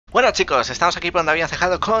Bueno chicos, estamos aquí por donde habíamos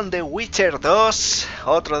dejado con The Witcher 2,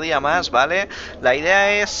 otro día más, ¿vale? La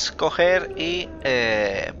idea es coger y,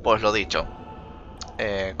 pues lo dicho,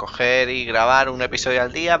 coger y grabar un episodio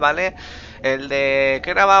al día, ¿vale? El de que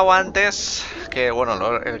he grabado antes, que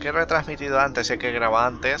bueno, el que he retransmitido antes y el que he grabado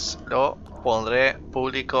antes, lo pondré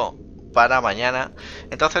público para mañana.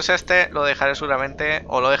 Entonces este lo dejaré seguramente,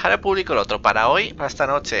 o lo dejaré público el otro para hoy, para esta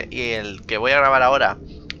noche, y el que voy a grabar ahora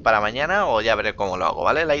para mañana, o ya veré cómo lo hago,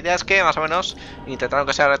 ¿vale? La idea es que más o menos intentar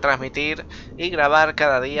que sea retransmitir y grabar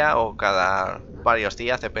cada día o cada varios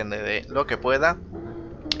días, depende de lo que pueda,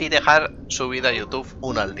 y dejar subido a YouTube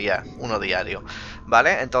uno al día, uno diario,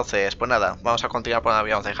 ¿vale? Entonces, pues nada, vamos a continuar por donde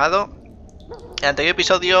habíamos dejado. El anterior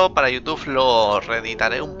episodio para YouTube lo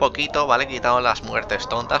reeditaré un poquito, ¿vale? Quitando las muertes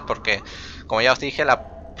tontas porque, como ya os dije,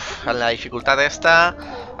 la dificultad de esta,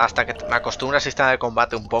 hasta que me acostumbre al sistema de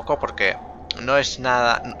combate un poco, porque no es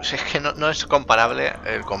nada, es que no es comparable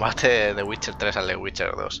el combate de Witcher 3 al de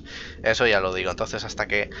Witcher 2. Eso ya lo digo. Entonces hasta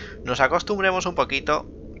que nos acostumbremos un poquito,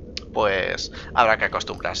 pues habrá que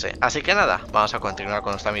acostumbrarse. Así que nada, vamos a continuar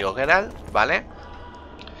con nuestro amigo Geralt, ¿vale?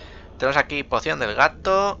 Tenemos aquí poción del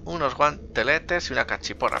gato, unos guanteletes y una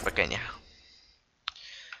cachiporra pequeña.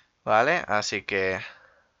 Vale, así que...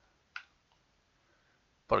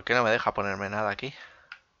 ¿por qué no me deja ponerme nada aquí?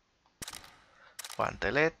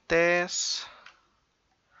 Guanteletes.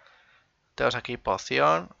 Tenemos aquí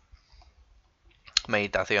poción.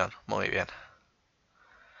 Meditación, muy bien.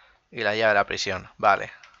 Y la llave de la prisión,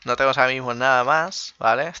 vale. No tenemos ahora mismo nada más,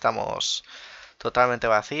 ¿vale? Estamos totalmente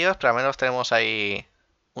vacíos, pero al menos tenemos ahí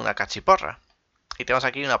una cachiporra. Y tenemos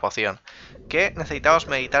aquí una poción, que necesitamos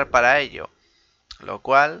meditar para ello. Lo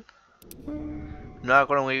cual... no me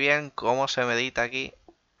acuerdo muy bien cómo se medita aquí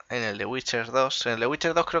en el de Witcher 2. En el de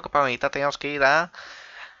Witcher 2 creo que para meditar teníamos que ir a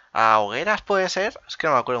hogueras, ¿puede ser? Es que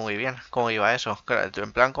no me acuerdo muy bien cómo iba eso.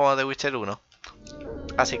 En plan como de Witcher 1.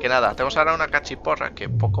 Así que nada, tenemos ahora una cachiporra que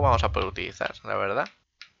poco vamos a poder utilizar, la verdad.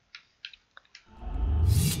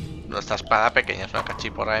 Nuestra espada pequeña es una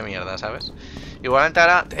cachiporra de mierda, ¿sabes? Igualmente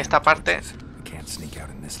ahora esta parte,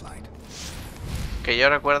 que yo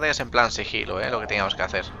recuerde, es en plan sigilo, lo que teníamos que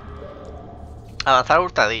hacer. Avanzar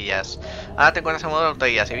hurtadillas. Ahora te encuentras en modo de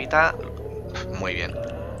hurtadillas. Evita... muy bien.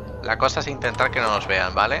 La cosa es intentar que no nos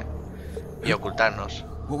vean, ¿vale? Y ocultarnos.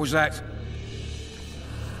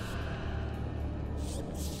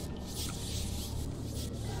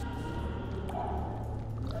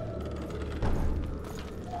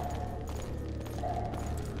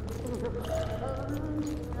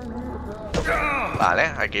 Vale,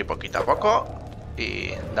 aquí poquito a poco.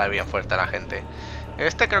 Y dar bien fuerte a la gente.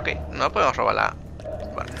 Este creo que no podemos robar la...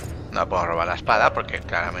 bueno, no podemos robar la espada porque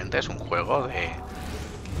claramente es un juego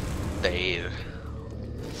de ir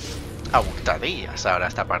a hurtadillas ahora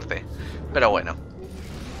esta parte. Pero bueno.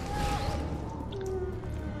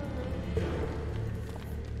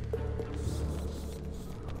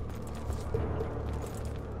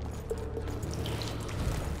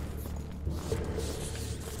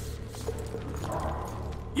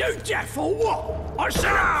 You deaf or what? I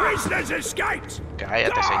said prisoners escaped!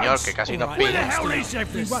 Cállate, señor, que casi nos Where the pilla. hell is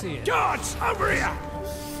everyone? Guards, over here!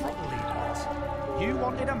 You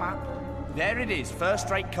wanted a map? There it is,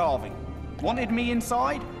 first-rate carving. Wanted me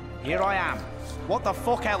inside? Here I am. What the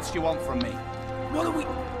fuck else do you want from me? What are we...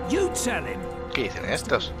 you tell him! ¿Qué dicen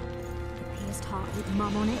estos?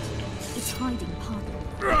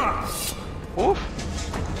 Uf.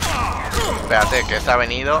 Espérate, que esta ha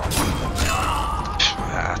venido.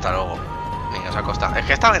 Hasta luego. Niños acostados. Es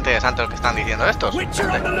que estaba interesante lo que están diciendo estos.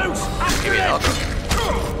 Aquí viene otro.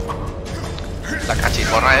 La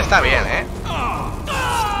cachiporra está bien, ¿eh?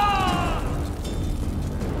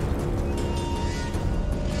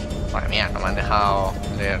 Madre mía, no me han dejado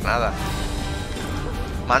leer nada.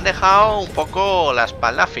 Me han dejado un poco la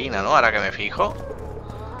espalda fina, ¿no? Ahora que me fijo.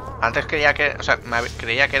 Antes creía que... o sea,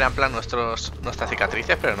 creía que eran en plan nuestras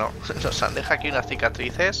cicatrices, pero no. Nos han dejado aquí unas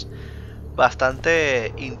cicatrices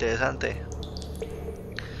bastante interesantes.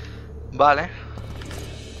 Vale.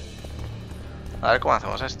 A ver cómo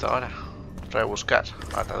hacemos esto ahora. Rebuscar.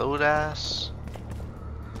 Ataduras.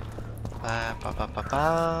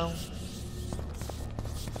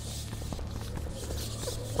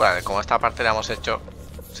 Vale, como esta parte la hemos hecho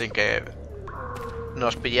sin que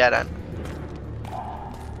nos pillaran.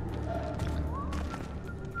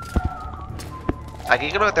 Aquí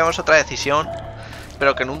creo que tenemos otra decisión,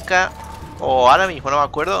 pero que nunca, o ahora mismo no me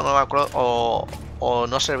acuerdo, o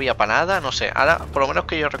no servía para nada, no sé. Ahora, por lo menos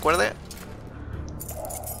que yo recuerde,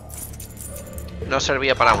 no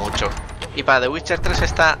servía para mucho. Y para The Witcher 3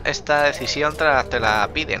 esta decisión te la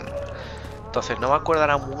piden. Entonces no me acuerdo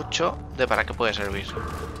ahora mucho de para qué puede servir.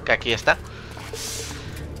 Que aquí está.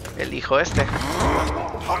 El hijo este.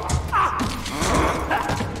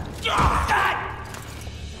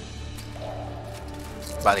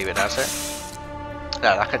 Va a liberarse. La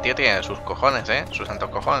verdad es que el tío tiene sus cojones, sus santos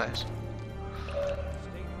cojones.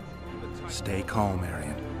 Stay calm,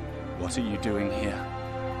 Arian. What are you doing here?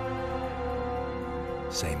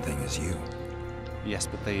 Same thing as you. Yes,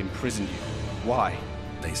 but they imprisoned you. Why?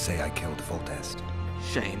 They say I killed Foltest.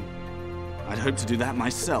 Shame. I'd hoped to do that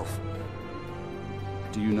myself.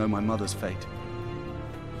 Do you know my mother's fate?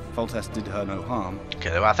 Foltest did her no harm.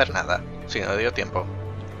 Que no va a hacer nada, si no le dio tiempo.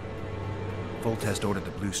 Foltest ordered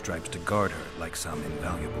the Blue Stripes to guard her like some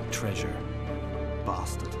invaluable treasure.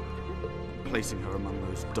 Bastard. Placing her among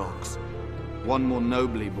those dogs. One more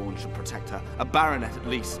nobly born should protect her. A baronet at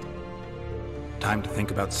least. Time to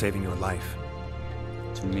think about saving your life.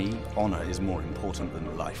 To me, honor is more important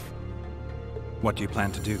than life. What do you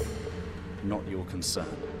plan to do? Not your concern.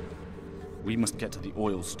 We must get to the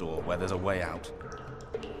oil store where there's a way out.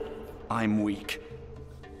 I'm weak.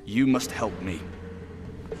 You must help me.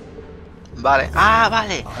 Vale. Ah,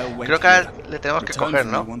 vale. Creo que le tenemos que coger,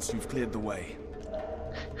 ¿no?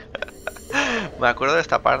 Me acuerdo de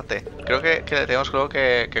esta parte. Creo que le tenemos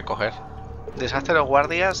que coger. Deshace los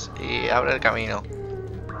guardias y abre el camino.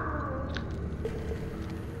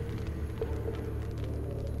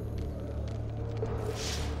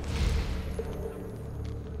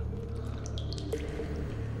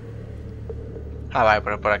 Ah, vale,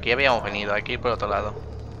 pero por aquí habíamos venido. Hay que ir por otro lado.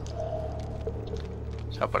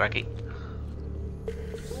 O sea, por aquí.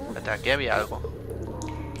 Aquí había algo.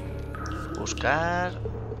 Buscar.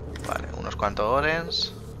 Vale, unos cuantos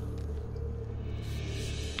orens.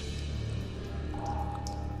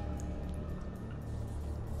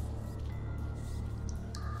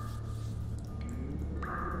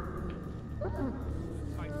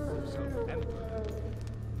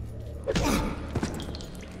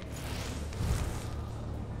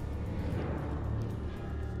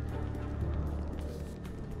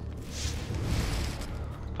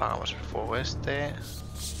 Apagamos el fuego este.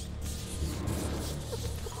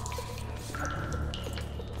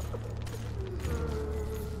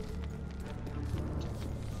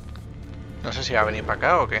 No sé si va a venir para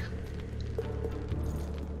acá o qué.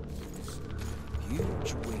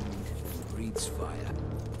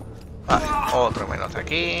 Vale, otro menos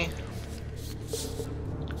aquí.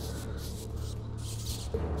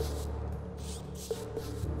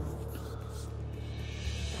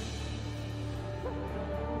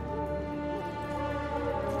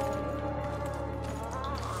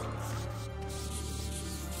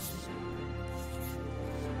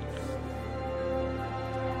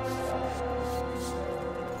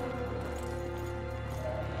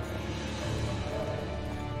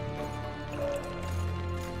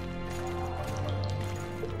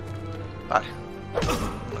 Vale.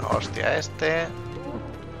 Una hostia este.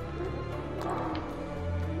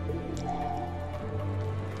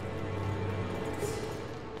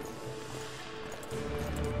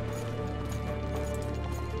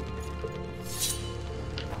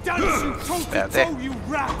 Espérate.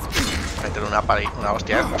 Meter una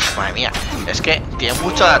hostia. Uf, madre mía. Es que tiene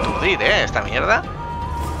mucho de aturdir, esta mierda.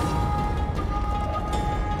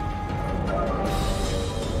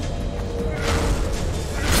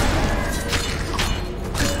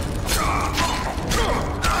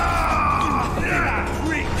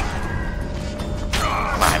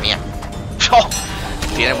 Madre mía. ¡Oh!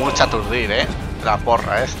 Tiene mucho aturdir, la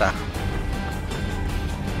porra esta.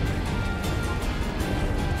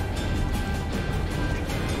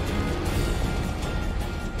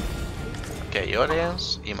 Aquí hay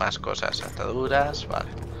orens y más cosas. Ataduras, vale.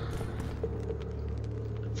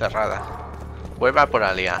 Cerrada. Vuelva por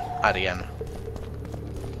Ariana.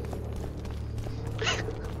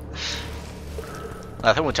 Me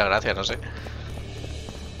hace mucha gracia, no sé.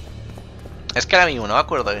 Es que ahora mismo no me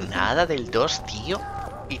acuerdo de nada del 2, tío.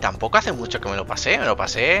 Y tampoco hace mucho que me lo pasé. Me lo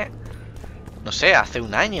pasé, no sé, hace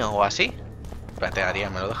un año o así. Espérate, Ariana,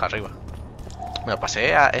 me lo deja arriba. Me lo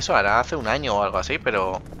pasé eso, hará hace un año o algo así,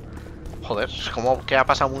 pero... Joder, es como que ha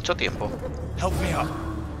pasado mucho tiempo. Help me up.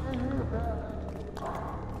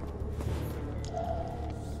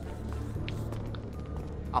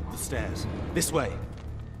 Up the stairs. This way.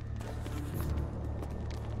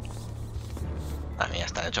 A mí ya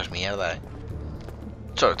están hechos mierda,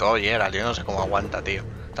 Sobre todo Geralt, yo no sé cómo aguanta, tío.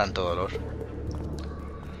 Tanto dolor.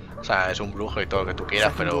 O sea, es un brujo y todo lo que tú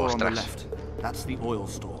quieras, pero ostras.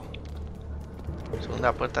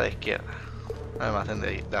 Segunda puerta de izquierda. Almacén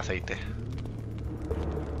de aceite.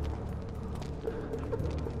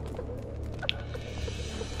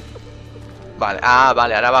 Vale, ah,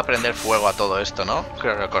 vale, ahora va a prender fuego a todo esto, ¿no?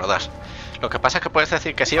 Creo recordar. Lo que pasa es que puedes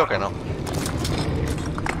decir que sí o que no.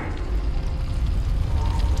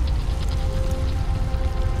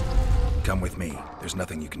 Come with me. There's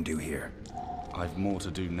nothing you can do here. I've more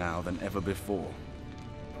to do now than ever before.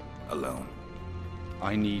 Alone.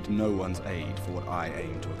 I need no one's aid for what I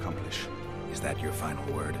aim to accomplish. Is that your final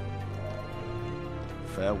word?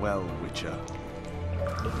 Farewell, Witcher.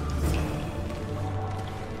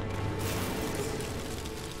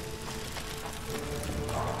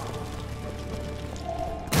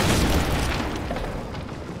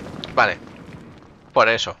 Vale. Por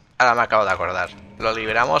eso. Ahora me acabo de acordar. Lo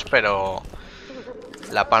liberamos, pero...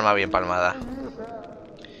 la palma bien palmada.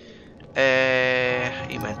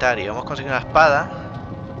 Inventario. Hemos conseguido una espada.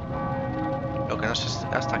 Lo que no sé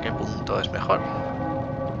hasta qué punto es mejor.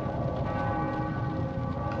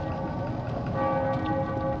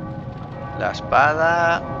 La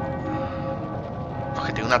espada...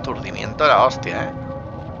 Porque tiene un aturdimiento de la hostia, ¿eh?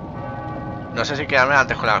 No sé si quedarme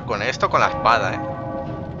antes con esto o con la espada, ¿eh?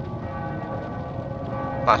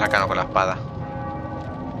 Vamos a sacarlo con la espada.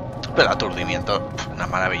 Pero el aturdimiento, una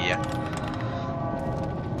maravilla.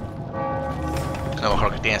 Lo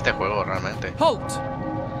mejor que tiene este juego, realmente. Halt!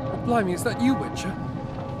 Blimey, is that you, Witcher?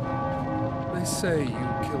 They say you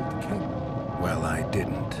killed the king. Well, I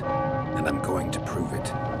didn't. And I'm going to prove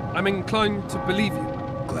it. I'm inclined to believe you.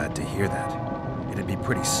 Glad to hear that. It'd be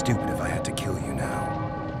pretty stupid if I had to kill you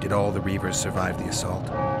now. Did all the Reavers survive the assault?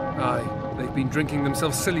 Aye, they've been drinking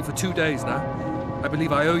themselves silly for 2 days now. I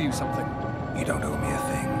believe I owe you something. You don't owe me a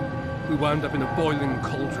thing. We wound up in a boiling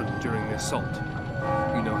cauldron during the assault.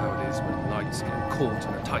 You know how it is when knights get caught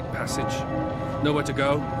in a tight passage. Nowhere to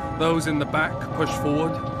go. Those in the back push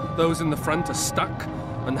forward. Those in the front are stuck.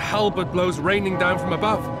 And halberd blows raining down from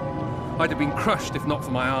above. I'd have been crushed if not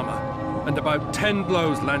for my armor. And about 10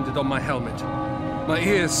 blows landed on my helmet. My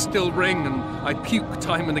ears still ring and I puke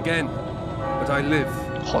time and again. But I live.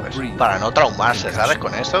 Joder, para no traumarse, ¿sabes?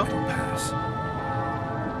 Con eso.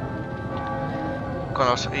 Con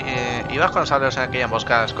los, ¿ibas con los sables en aquella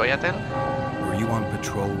emboscada Scoia'tael? Were you on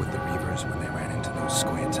patrol with the Reavers when they ran into those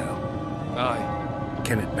Scoia'tael? Aye.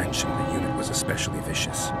 Kenneth mentioned the unit was especially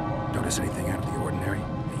vicious. Notice anything out of the ordinary?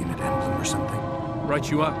 A unit emblem or something? Right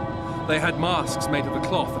you are. They had masks made of the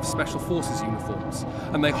cloth of Special Forces uniforms.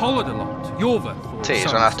 And they hollered a lot. Yorveth. Sí,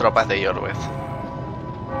 son las tropas de Yorveth.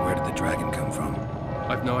 Where did the dragon come from?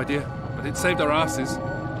 I've no idea, but it saved our asses.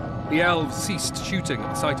 The elves ceased shooting at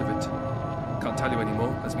the sight of it. Can't tell you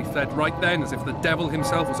anymore, as we fled right then as if the devil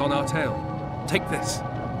himself was on our tail. Take this.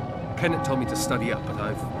 Kenneth told me to study up, but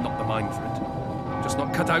I've not the mind for it. Just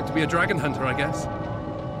not cut out to be a dragon hunter, I guess.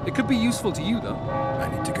 It could be useful to you, though. I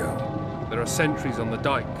need to go. There are sentries on the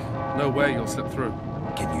dike. No way you'll slip through.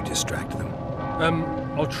 Can you distract them?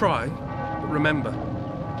 I'll try, but remember,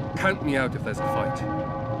 count me out if there's a fight.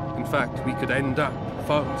 In fact, we could end up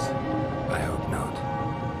foes. I hope not.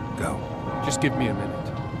 Go. Just give me a minute.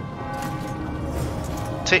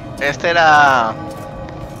 Sí, este era...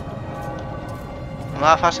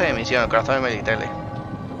 nueva fase de misión, el corazón de Melitele.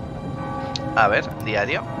 A ver,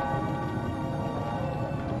 diario.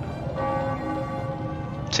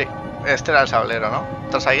 Sí, este era el sablero, ¿no?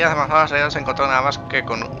 Tras salir de mazmorras se encontró nada más que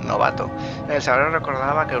con un novato. El sablero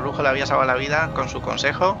recordaba que el brujo le había salvado la vida con su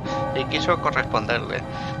consejo y quiso corresponderle.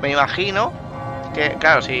 Me imagino que,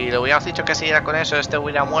 claro, si le hubiéramos dicho que siguiera con eso, este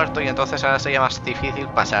hubiera muerto y entonces ahora sería más difícil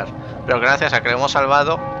pasar. Pero gracias a que lo hemos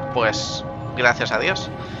salvado, pues gracias a Dios.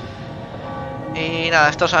 Y nada,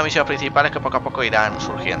 estos son las misiones principales que poco a poco irán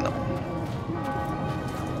surgiendo.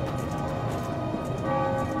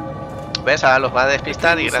 ¿Ves? Ahora los va a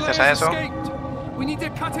despistar y gracias a eso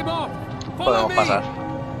podemos pasar.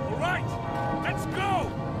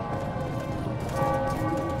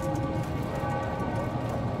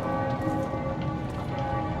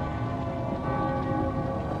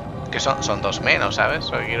 Que son dos menos, ¿sabes?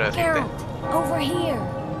 Lo que quiero decirte.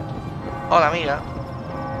 Hola, amiga.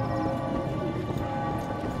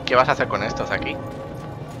 ¿Qué vas a hacer con estos aquí?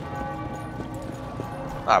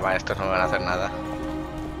 Ah, vale, estos no me van a hacer nada.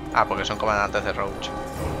 Ah, porque son comandantes de Roach.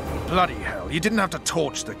 Bloody hell, you didn't have to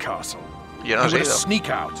torch the castle. Yo no he You would ido. sneak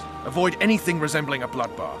out, avoid anything resembling a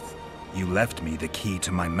bloodbath. You left me the key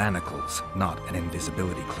to my manacles, not an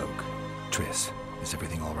invisibility cloak. Triss, is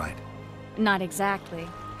everything all right? Not exactly.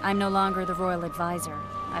 I'm no longer the royal advisor.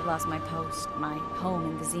 I've lost my post, my home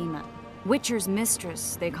in Vizima. Witcher's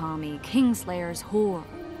mistress, they call me. Kingslayer's whore.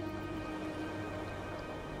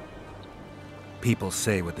 People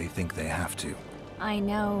say what they think they have to. I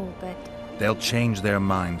know, but... They'll change their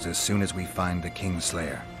minds as soon as we find the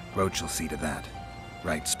Kingslayer. Roach will see to that.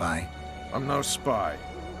 Right, Spy? I'm no spy,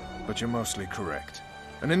 but you're mostly correct.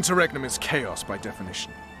 An interregnum is chaos by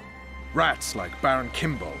definition. Rats like Baron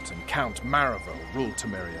Kimbolt and Count Maravel rule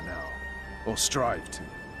Temeria now, or strive to.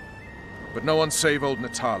 But no one save old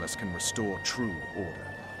Natalis can restore true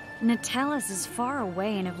order. Natalis is far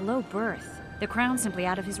away and of low birth. The crown's simply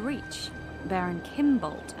out of his reach. Baron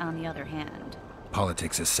Kimbolt, on the other hand.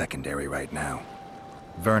 Politics is secondary right now.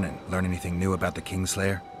 Vernon, learn anything new about the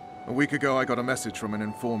Kingslayer? A week ago, I got a message from an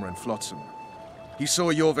informer in Flotsam. He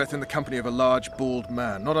saw Yorveth in the company of a large, bald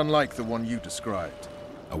man, not unlike the one you described.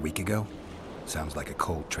 A week ago? Sounds like a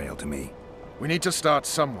cold trail to me. We need to start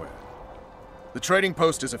somewhere. The trading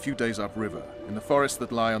post is a few days upriver, in the forests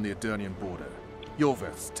that lie on the Adernian border.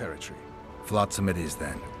 Yorveth's territory. Flotsam it is,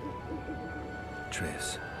 then.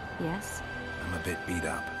 Triss. Yes? I'm a bit beat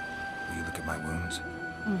up. Will you look at my wounds?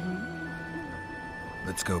 Mm-hmm.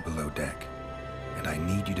 Let's go below deck. And I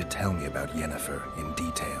need you to tell me about Yennefer in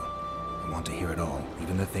detail. I want to hear it all,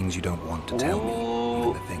 even the things you don't want to tell me.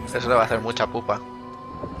 Even the things Eso le va a hacer mucha pupa.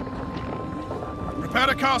 Prepare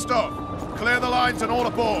to cast off. Clear the lines and all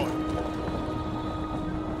aboard.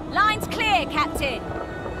 Line's clear, Captain!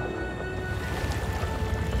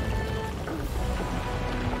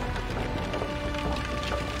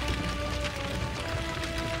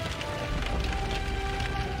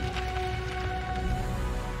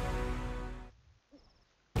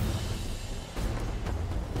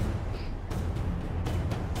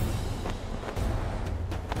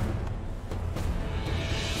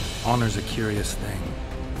 Honor's a curious thing.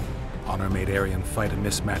 Honor made Arion fight a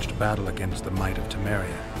mismatched battle against the might of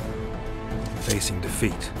Temeria. Facing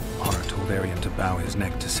defeat, Honor told Arion to bow his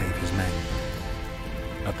neck to save his men.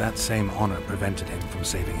 But that same honor prevented him from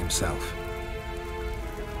saving himself.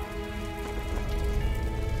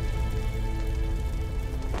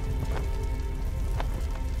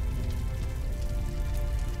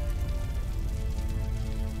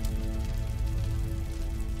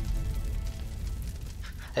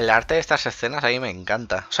 El arte de estas escenas a mí me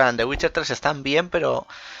encanta. O sea, en The Witcher 3 están bien, pero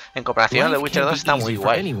en comparación The Witcher 2 está muy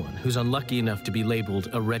guay. Anyone who's unlucky enough to be labeled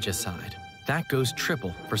a regicide. That goes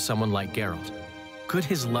triple for someone like Geralt. Could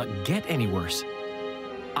his luck get any worse?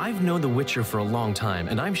 I've known The Witcher for a long time,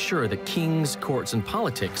 and I'm sure that kings, courts, and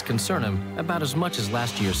politics concern him about as much as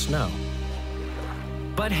last year's snow.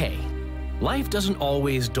 But hey, life doesn't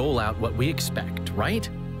always dole out what we expect, right?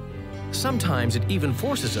 Sometimes it even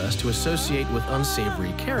forces us to associate with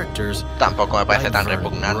unsavory characters. Tampoco me parece tan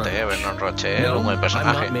repugnante, Vernon Roche, un buen personaje.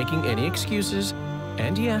 I'm not making any excuses.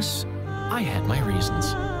 And yes, I had my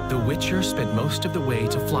reasons. The Witcher spent most of the way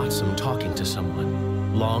to Flotsam talking to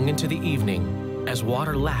someone. Long into the evening, as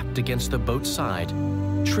water lapped against the boat's side,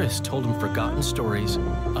 Triss told him forgotten stories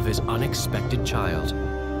of his unexpected child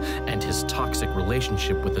and his toxic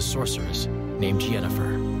relationship with the sorceress named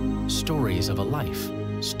Yennefer. Stories of a life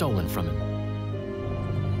stolen from him.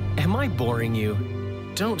 Am I boring you?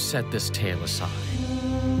 Don't set this tale aside.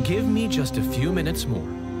 Give me just a few minutes more,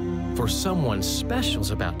 for someone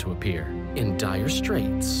special's about to appear in dire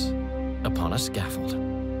straits upon a scaffold.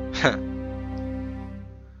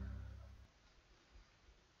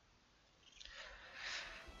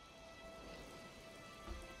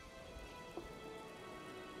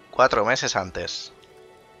 Cuatro meses antes.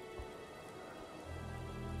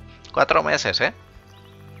 4 meses, ¿eh?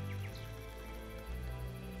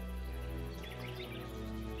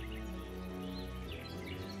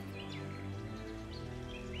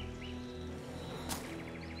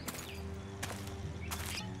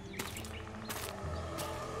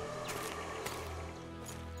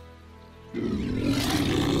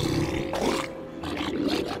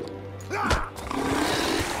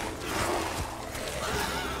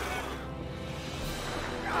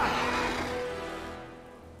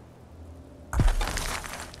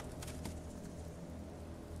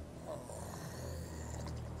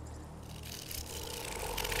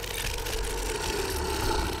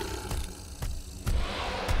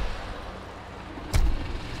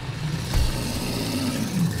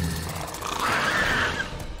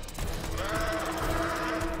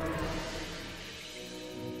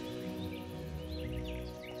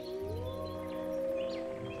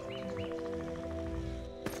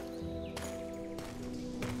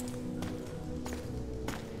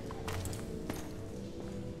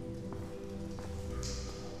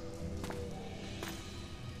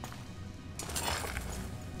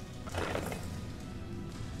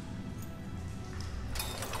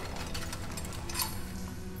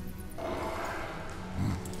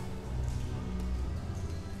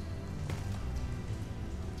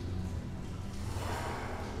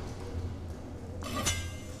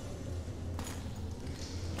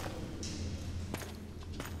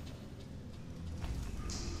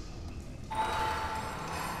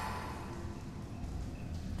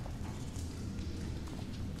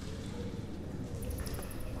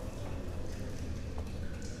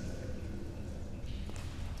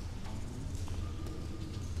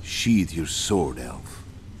 Sheathe your sword, elf.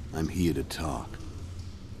 I'm here to talk.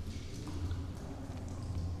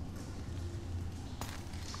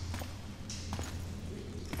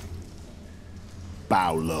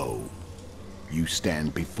 Bow low. You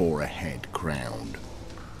stand before a head crowned.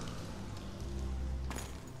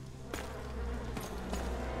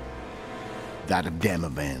 That of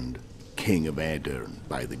Demavend, king of Aedirn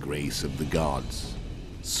by the grace of the gods,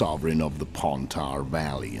 sovereign of the Pontar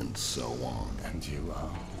Valley, and so on. And you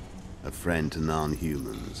are? A friend to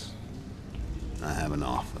non-humans. I have an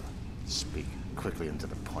offer. Speak quickly and to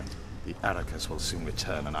the point. The Arrakis will soon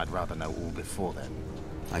return, and I'd rather know all before then.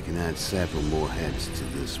 I can add several more heads to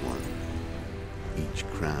this one. Each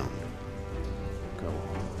crowned. Go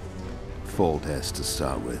on. Foltest to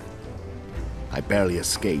start with. I barely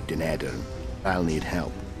escaped in Aedirn. I'll need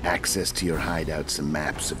help. Access to your hideouts and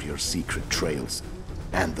maps of your secret trails.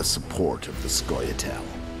 And the support of the Scoia'tael.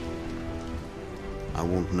 I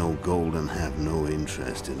want no gold and have no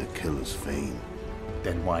interest in a killer's fame.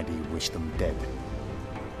 Then why do you wish them dead?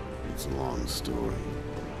 It's a long story.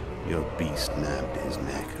 Your beast nabbed his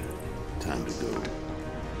neck. Time to go.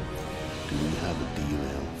 Do we have a deal,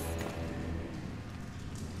 elf?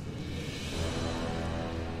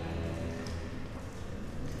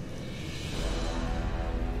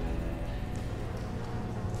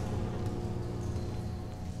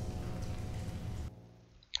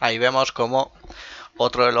 Ahí vemos como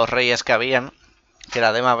otro de los reyes que habían, que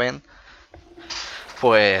era Demavend,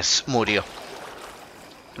 pues murió.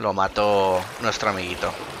 Lo mató nuestro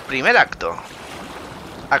amiguito. Primer acto.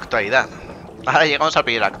 Actualidad. Ahora llegamos al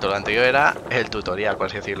primer acto. Lo anterior era el tutorial, por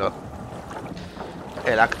así decirlo.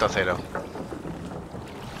 El acto 0.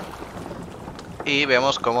 Y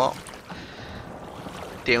vemos como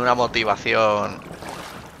tiene una motivación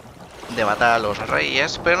de matar a los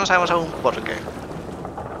reyes, pero no sabemos aún por qué.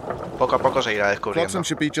 Poco a poco se irá descubriendo. Flotsam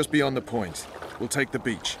should be just beyond the point. We'll take the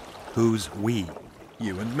beach. Who's we?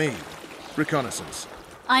 You and me. Reconnaissance.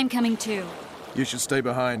 I'm coming too. You should stay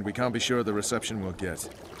behind. We can't be sure of the reception we'll get.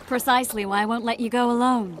 Precisely why I won't let you go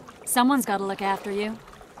alone. Someone's got to look after you.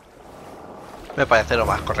 Me parece lo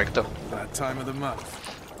más correcto. That time of the month.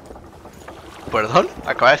 ¿Perdón?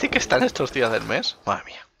 ¿Acaba de decir que están estos días del mes? Madre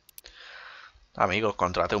mía. Amigo,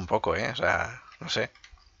 contrólate un poco, ¿eh? O sea, no sé.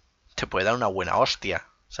 Te puede dar una buena hostia,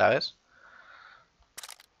 ¿sabes?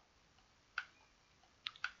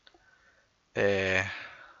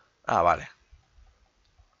 Vale.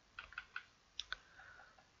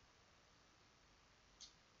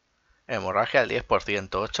 Hemorragia al 10%,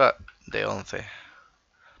 8 de 11.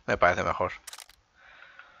 Me parece mejor.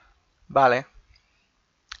 Vale.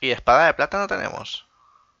 ¿Y espada de plata no tenemos?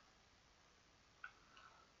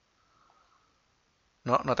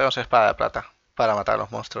 No, no tenemos espada de plata para matar a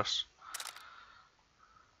los monstruos.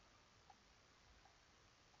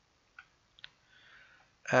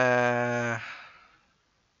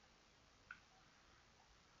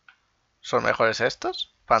 ¿Son mejores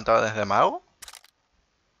estos? ¿Pantalones de mago?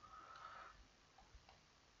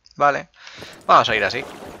 Vale, vamos a ir así.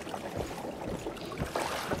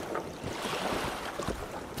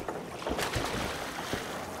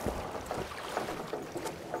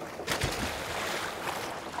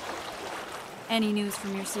 Any news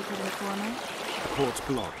from your secret informant? Port's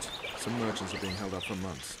blocked. Some merchants are being held up for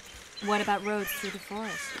months. What about roads through the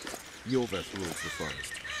forest? Yorveth rules the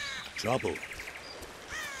forest. Trouble.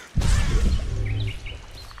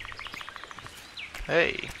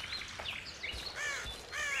 Hey.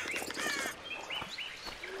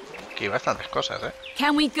 Aquí hay bastantes cosas, ¿eh?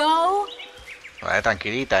 Can we go? Vale,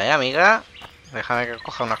 tranquilita, amiga. Déjame que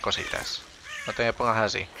coja unas cositas. No te me pongas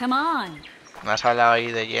así. Come on. Me has hablado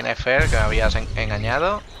ahí de Yennefer, que me habías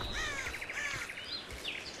engañado.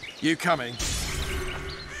 You coming?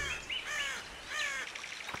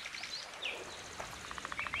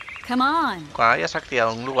 Come on. Cuando hayas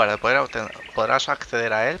activado un lugar de poder, podrás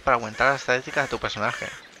acceder a él para aumentar las estadísticas de tu personaje.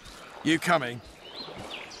 You coming?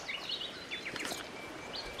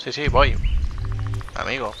 Sí, sí, voy.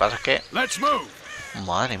 Amigo, pasa es que... Let's move.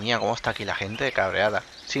 Madre mía, cómo está aquí la gente cabreada.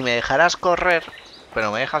 Si me dejaras correr,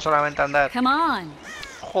 pero me dejas solamente andar... Come on.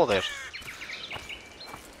 Joder.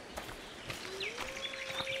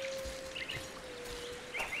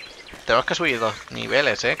 Tenemos que subir 2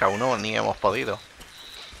 niveles, que aún no ni hemos podido.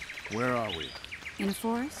 Where are we? In a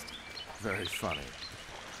forest? Very funny.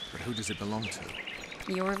 But who does it belong to?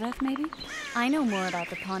 Yorveth, maybe? I know more about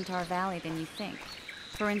the Pontar Valley than you think.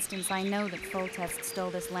 For instance, I know that Foltest stole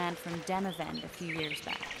this land from Demavend a few years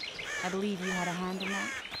back. I believe you had a hand in that?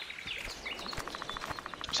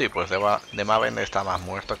 Sí, pues Demavend está más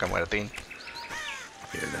muerto que muertín.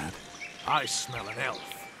 Hear that? I smell an elf.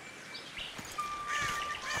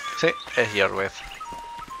 Sí, es Yorbeth.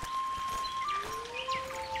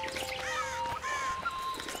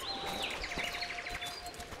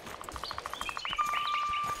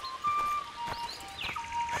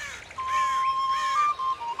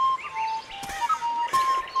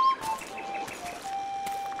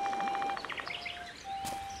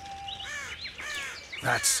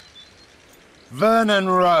 That's Vernon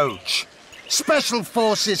Roach, Special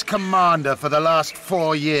Forces Commander for the last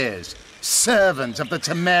 4 years, servant of the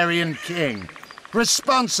Temerian King,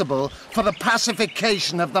 responsible for the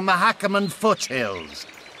pacification of the Mahakaman foothills,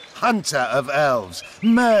 hunter of elves,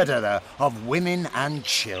 murderer of women and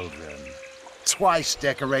children, twice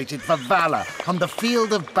decorated for valor on the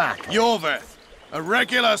field of battle. Yorveth, a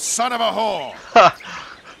regular son of a whore.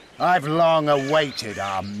 I've long awaited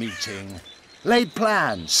our meeting. Laid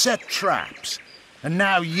plans, set traps, and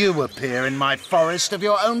now you appear in my forest of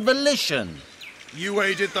your own volition. You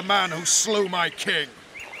aided the man who slew my king.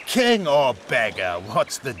 King or beggar,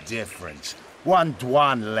 what's the difference? One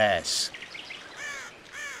Dwan less.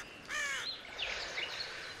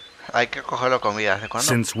 Hay que cogerlo con vida. ¿De cuándo?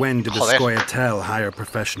 Since when did the Scoia'tael hire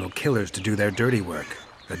professional killers to do their dirty work?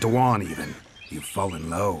 The Dwan even. You've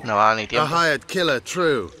fallen low. No va ni A tiempo. hired killer,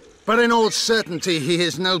 true. But in all certainty, he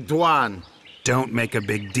is no Dwan. Don't make a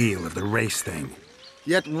big deal of the race thing.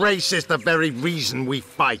 Yet race is the very reason we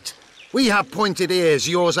fight. We have pointed ears,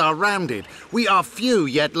 yours are rounded. We are few,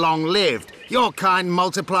 yet long-lived. Your kind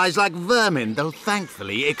multiplies like vermin, though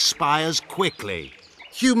thankfully expires quickly.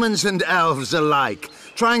 Humans and elves alike,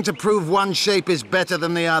 trying to prove one shape is better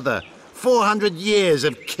than the other. 400 years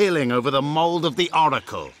of killing over the mold of the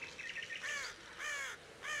Oracle.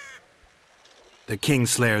 The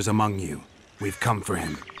Kingslayer's among you. We've come for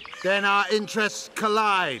him. Then our interests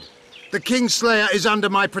collide. The Kingslayer is under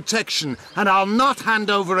my protection, and I'll not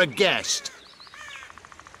hand over a guest.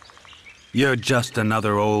 You're just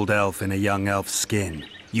another old elf in a young elf's skin,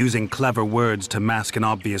 using clever words to mask an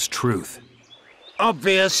obvious truth.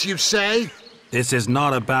 Obvious, you say? This is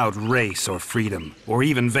not about race or freedom, or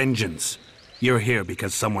even vengeance. You're here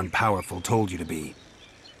because someone powerful told you to be.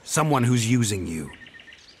 Someone who's using you.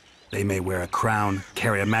 They may wear a crown,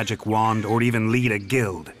 carry a magic wand, or even lead a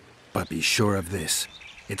guild. But be sure of this.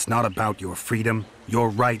 It's not about your freedom, your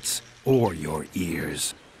rights, or your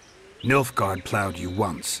ears. Nilfgaard plowed you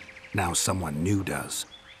once. Now someone new does.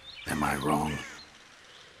 Am I wrong?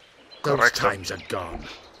 Those times are gone.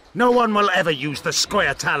 No one will ever use the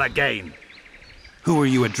Scoia'tael again. Who are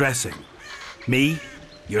you addressing? Me?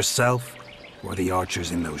 Yourself? Or the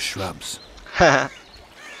archers in those shrubs?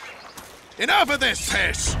 Enough of this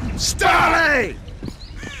piss! Starley!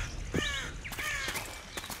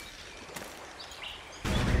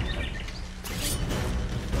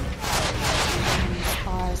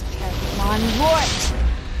 On right!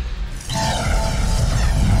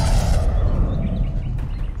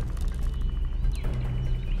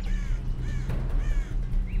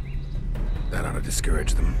 That ought to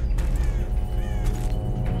discourage them.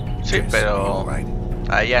 Sí, pero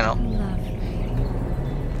ahí ya no.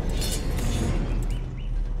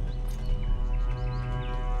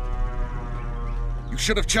 You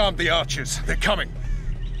should have charmed the archers. They're coming.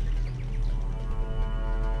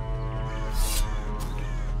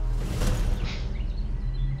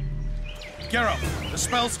 Geralt, the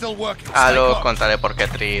spell's still working. Luego contaré por qué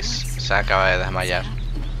Tris se acaba de desmayar.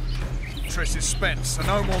 Triss is spent, so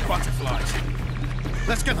no more butterflies.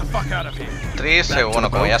 Let's get the fuck out of here. Tris, bueno,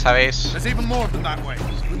 como ya sabéis. There's even more than that way.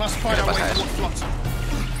 We must find our way toward Flotsam.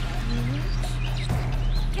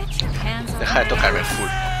 Get your hands Deja de tocarme el culo.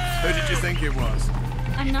 Who did you think it was?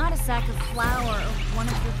 I'm not a sack of flour or one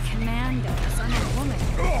of your commandos. I'm a woman.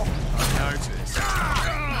 I noticed.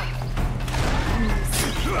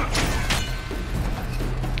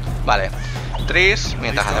 Vale, Tris,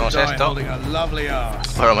 mientras hacemos esto,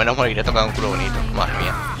 por lo menos moriré tocando un culo bonito. Madre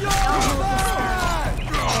mía.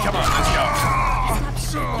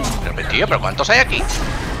 Pero tío, ¿pero cuántos hay aquí?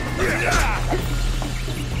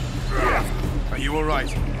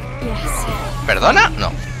 ¿Perdona?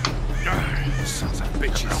 No.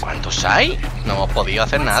 ¿Pero cuántos hay? No hemos podido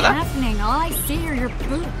hacer nada.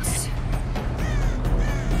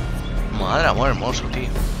 Madre amor hermoso, tío.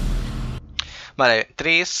 Vale,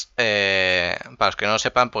 Tris, para los que no lo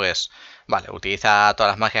sepan, pues, vale, utiliza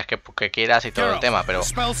todas las magias que quieras y todo el tema, pero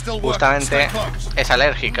justamente es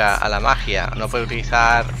alérgica a la magia, no puede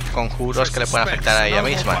utilizar conjuros que le puedan afectar a ella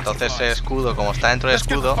misma, entonces el escudo, como está dentro del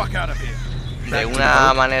escudo, de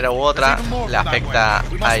una manera u otra le afecta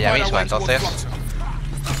a ella misma, entonces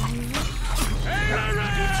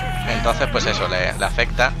pues eso, le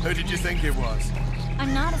afecta.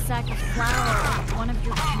 I'm not a sack of flour, one of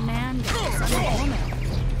your commandos. I'm a woman.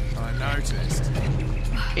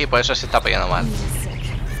 Y por eso se está peleando mal.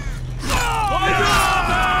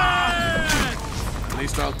 At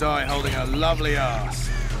least I'll die holding a lovely ass.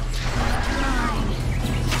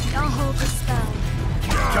 I'll hold the spell.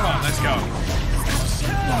 Come on, let's go.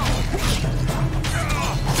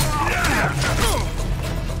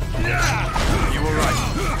 You all right?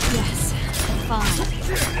 Yes, fine.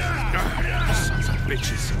 Sons of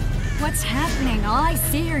bitches. What's happening? All I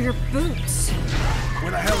see are your boots.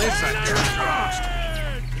 Where the hell is that girl?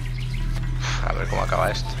 A ver cómo acaba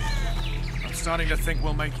esto. I'm starting to think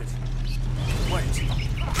we'll make it. Wait.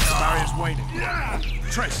 The barrier's waning.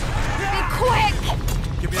 Triss, Be quick!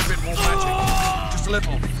 give me a bit more magic. Just a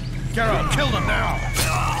little. Carol, kill them now!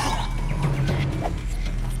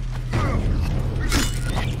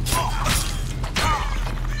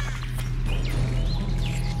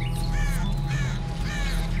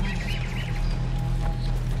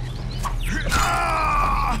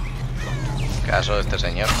 Caso de este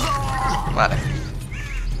señor. Vale.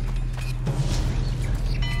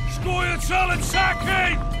 Squired solid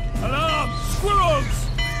sacking! Alarm! Squirrels!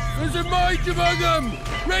 There's a mage among them!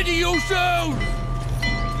 Ready yourselves!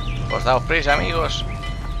 Pues daos prisa, amigos.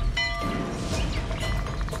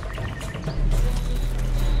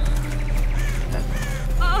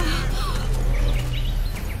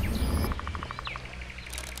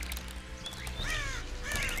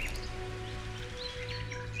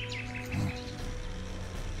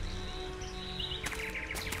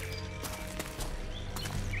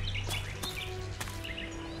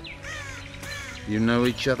 You know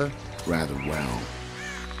each other? Rather well,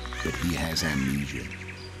 but he has amnesia.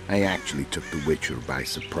 I actually took the Witcher by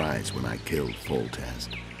surprise when I killed Foltest.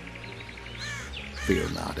 Fear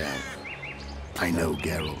not, Elf. I know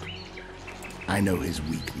Geralt. I know his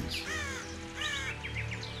weakness.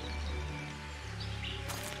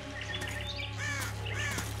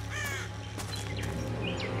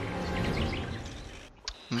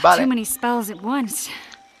 Vale. Too many spells at once.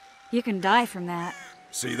 You can die from that.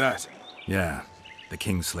 See that? Yeah, the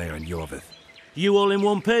Kingslayer and Yorvith. You all in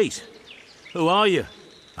one piece? Who are you?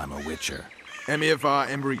 I'm a Witcher. Emir var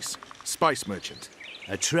Emrys, spice merchant.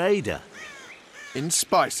 A trader? In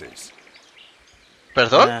spices.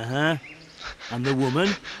 ¿Perdón? Uh-huh. And the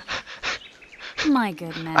woman? My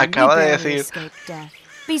good man, Acaba we de barely decir. escaped death.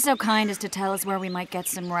 Be so kind as to tell us where we might get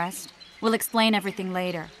some rest. We'll explain everything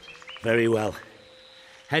later. Very well.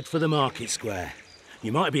 Head for the market square.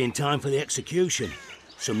 You might be in time for the execution.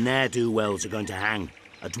 Some ne'er-do-wells are going to hang.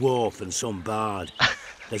 A dwarf and some bard.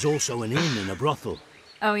 There's also an inn and a brothel.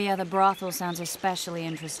 Oh yeah, the brothel sounds especially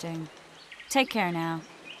interesting. Take care now.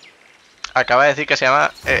 Acaba de decir que se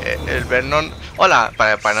llama el Vernon. Hola,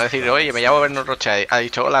 para no decir, oye, me llamo Vernon Rocha. Ha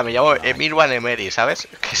dicho, hola, me llamo Emir Van Emeri, ¿sabes?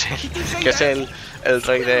 Que es el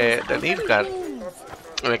rey de Nilfgaard.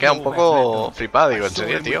 Me queda un poco flipado, digo, en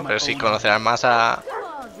serio, tío. Pero sí conocerán más a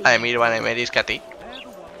Emir Van Emeris que a ti.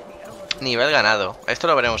 Nivel ganado. Esto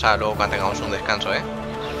lo veremos ahora luego cuando tengamos un descanso, ¿eh?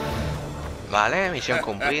 Vale, misión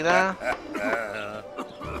cumplida.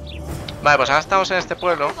 Vale, pues ahora estamos en este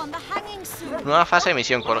pueblo. Nueva fase de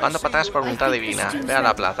misión, colgando patadas por voluntad divina. Ve a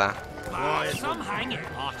la plaza.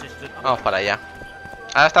 Vamos para allá.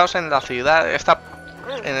 Ahora estamos en la ciudad.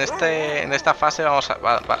 En esta fase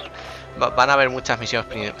van a haber muchas misiones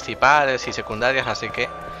principales y secundarias, así que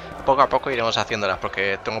poco a poco iremos haciéndolas,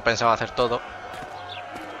 porque tengo pensado hacer todo.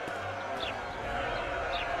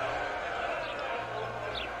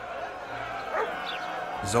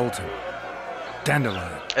 Zoltan.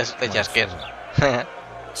 Dandelion. Es de Jaskier.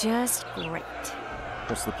 Just great.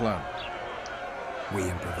 What's the plan? We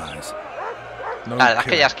improvise. No La verdad es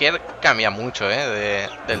que killing. Jaskier cambia mucho,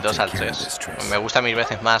 del 2 al 3. Me gusta 1000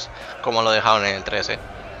 veces más como lo dejaron en el 3,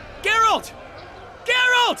 Geralt!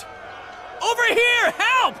 Geralt! Over here!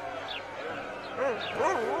 Help!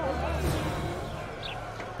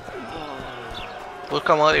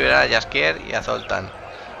 Busca modo liberar a Jaskier y a Zoltan.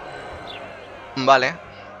 Vale.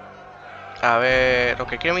 A ver, lo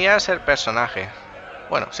que quiero mirar es el personaje.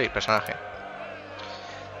 Bueno, sí, personaje.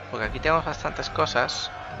 Porque aquí tenemos bastantes cosas.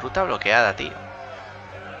 Ruta bloqueada, tío.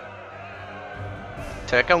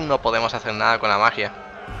 Se ve que aún no podemos hacer nada con la magia.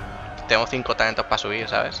 Tenemos 5 talentos para subir,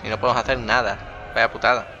 ¿sabes? Y no podemos hacer nada. Vaya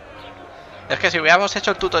putada. Es que si hubiéramos hecho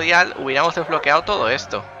el tutorial, hubiéramos desbloqueado todo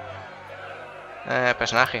esto.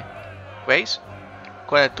 Personaje. ¿Veis?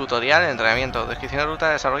 Con el tutorial, entrenamiento. Descripción de ruta,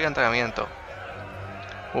 desarrollo, entrenamiento.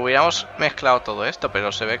 Hubiéramos mezclado todo esto,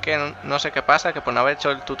 pero se ve que no sé qué pasa, que por no haber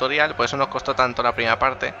hecho el tutorial, por eso nos costó tanto la primera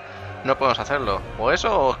parte, no podemos hacerlo. O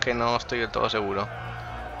eso, o es que no estoy del todo seguro.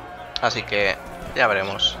 Así que ya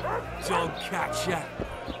veremos.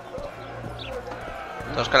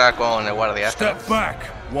 Tenemos que hablar con el guardia. Step back.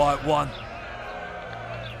 White one.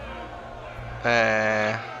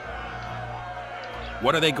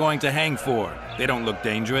 What are they going to hang for? They don't look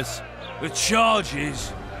dangerous. The charge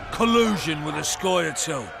is collusion with a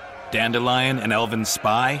Scoia'tael. Dandelion, an elven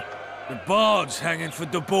spy? The bard's hanging for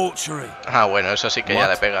debauchery. Ah, bueno, eso sí que ya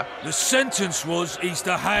le pega. The sentence was he's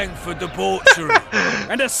to hang for debauchery.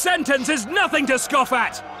 And a sentence is nothing to scoff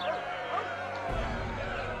at!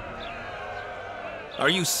 Are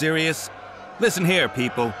you serious? Listen here,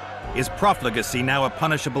 people. Is profligacy now a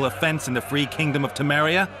punishable offense in the free kingdom of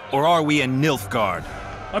Temeria? Or are we in Nilfgaard?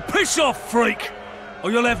 Piss off, freak!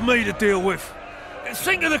 Or you'll have me to deal with.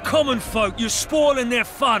 Think of the common folk, you're spoiling their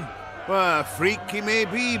fun. Well, freak he may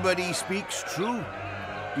be, but he speaks true.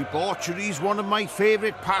 Debauchery's one of my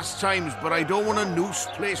favourite pastimes, but I don't want a noose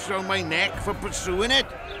placed around my neck for pursuing it.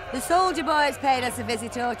 The soldier boys paid us a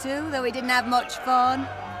visit or two, though we didn't have much fun.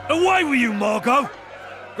 Away with you, Margot!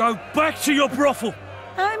 Go back to your brothel.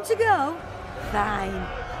 Time to go? Fine.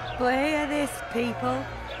 But hear this, people.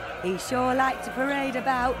 He sure liked to parade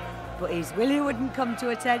about, but his willy wouldn't come to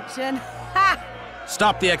attention. Ha!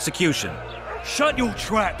 Stop the execution. Shut your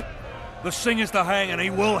trap. The singer's to hang, and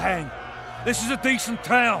he will hang. This is a decent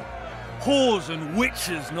town. Whores and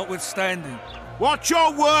witches notwithstanding. Watch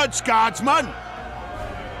your words, guardsman!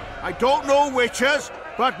 I don't know witches,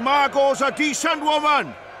 but Margot's a decent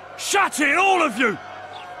woman! Shut it, all of you!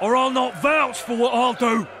 Or I'll not vouch for what I'll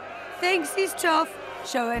do. Thinks he's tough,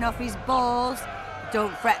 showing off his balls.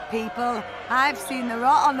 Don't fret, people. I've seen the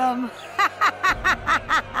rot on them.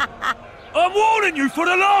 I'm warning you for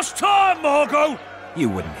the last time, Margot! You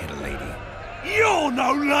wouldn't hit a lady. You're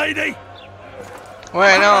no lady!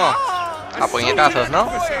 Bueno, a puñetazos, ¿no?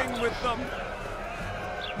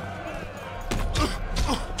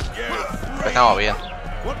 Empezamos bien.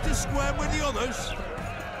 Want to square with the others?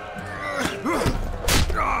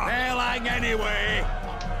 They'll hang anyway.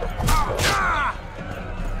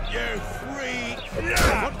 You freak!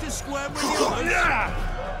 Want to square with the others?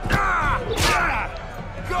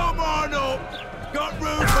 Come on up! Got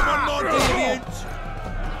room for one more deviant.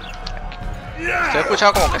 Estoy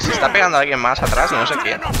escuchando como que se está pegando a alguien más atrás y no sé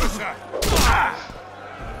quién.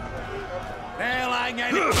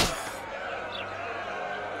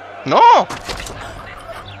 ¡No!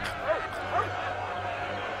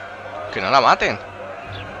 Que no la maten.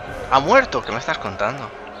 Ha muerto, ¿qué me estás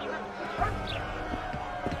contando?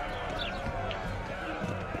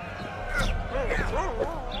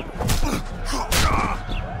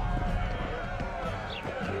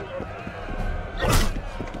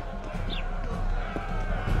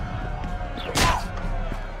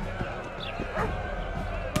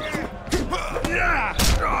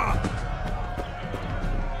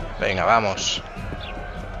 Venga, vamos.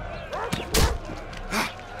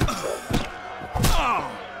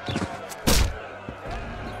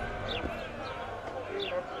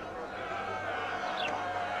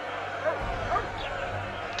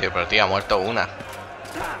 Tío, pero tío, ha muerto una.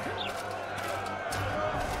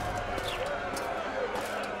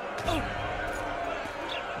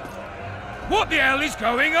 What the hell is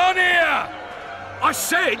going on here? I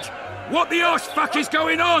said, what the arse fuck is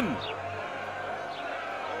going on?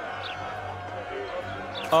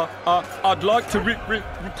 I'd like to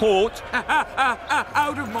report.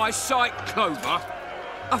 Out of my sight, Clover.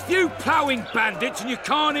 A few ploughing bandits and you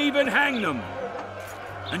can't even hang them.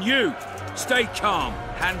 And you, stay calm,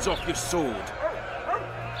 hands off your sword.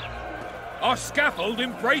 Our scaffold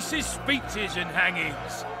embraces speeches and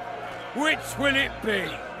hangings. Which will it be?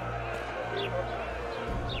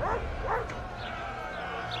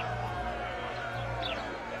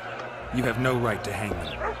 You have no right to hang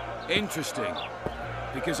them. Interesting.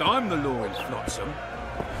 Because I'm the law in Flotsam.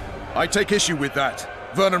 I take issue with that.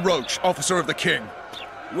 Vernon Roach, officer of the king.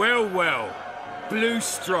 Well, well. Blue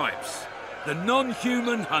stripes. The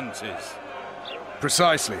non-human hunters.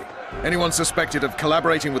 Precisely. Anyone suspected of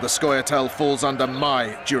collaborating with the Scoia'tael falls under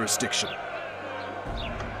my jurisdiction.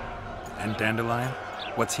 And Dandelion?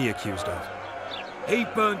 What's he accused of? He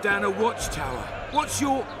burned down a watchtower. What's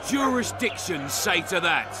your jurisdiction say to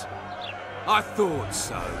that? I thought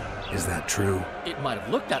so. Is that true? It might have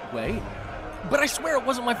looked that way, but I swear it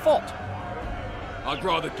wasn't my fault. I'd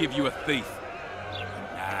rather give you a thief. An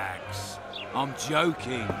axe. I'm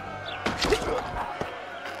joking.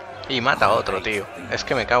 Y mata a otro, tío. Es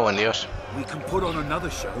que me cago en Dios. We can put on another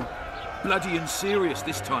show. Bloody and serious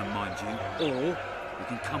this time, mind you. Or we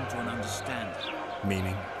can come to an understanding.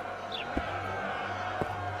 Meaning?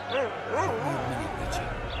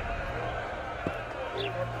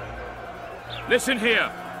 Listen here.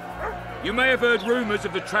 You may have heard rumours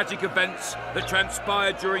of the tragic events that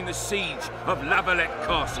transpired during the siege of Lavalette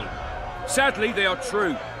Castle. Sadly, they are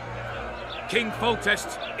true. King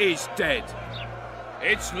Foltest is dead.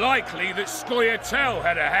 It's likely that Scoia'tael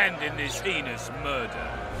had a hand in this heinous murder.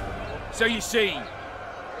 So you see,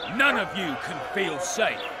 none of you can feel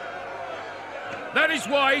safe. That is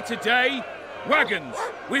why today, wagons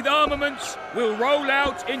with armaments will roll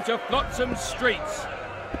out into Flotsam streets.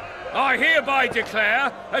 I hereby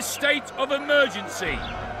declare a state of emergency.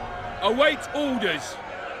 Await orders.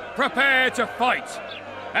 Prepare to fight.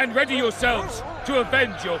 And ready yourselves to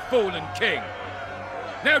avenge your fallen king.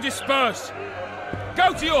 Now disperse.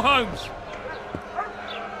 Go to your homes.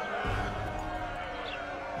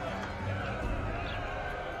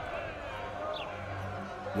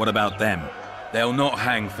 What about them? They'll not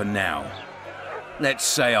hang for now. Let's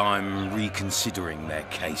say I'm reconsidering their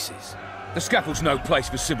cases. The scaffold's no place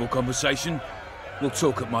for civil conversation. We'll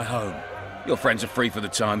talk at my home. Your friends are free for the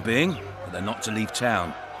time being, but they're not to leave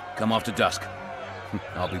town. Come after dusk.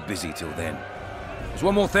 I'll be busy till then. There's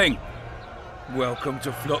one more thing. Welcome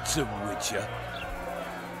to Flotsam, Witcher.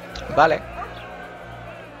 Vale.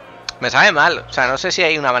 Me sabe mal. O sea, no sé si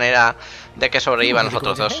hay una manera de que sobrevivan los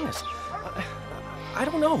otros dos. I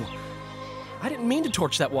don't know. I didn't mean to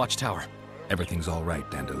torch that watchtower. Everything's all right,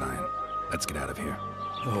 Dandelion. Let's get out of here.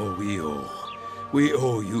 Oh, we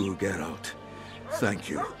owe you, Geralt. Thank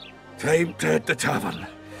you. Time to hit the tavern.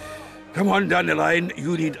 Come on, Dandelion,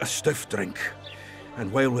 you need a stiff drink.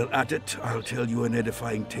 And while we're at it, I'll tell you an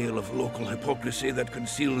edifying tale of local hypocrisy that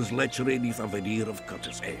conceals lechery beneath a veneer of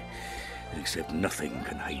courtesy. Except nothing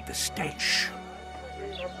can hide the stench.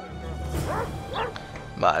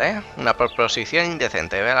 Vale, una proposición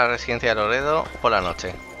indecente. Ve a la residencia de Loredo por la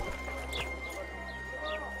noche.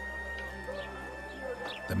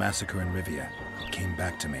 The massacre in Rivia. It came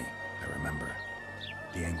back to me, I remember.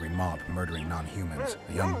 The angry mob murdering non-humans,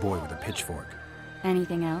 a young boy with a pitchfork.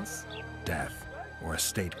 Anything else? Death, or a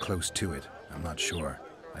state close to it, I'm not sure.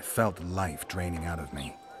 I felt life draining out of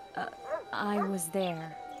me. I was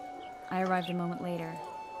there. I arrived a moment later.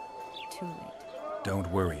 Too late. Don't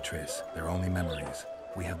worry, Triss. They're only memories.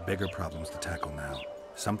 We have bigger problems to tackle now.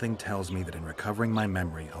 Something tells me that in recovering my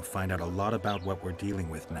memory, I'll find out a lot about what we're dealing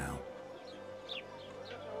with now.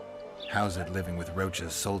 How's it living with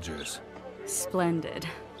Roach's soldiers? Splendid.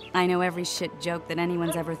 I know every shit joke that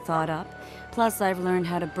anyone's ever thought up. Plus, I've learned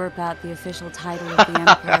how to burp out the official title of the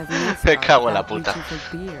Emperor of Nilfgaard without reaching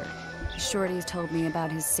for beer. Shorty's told me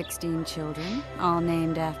about his 16 children, all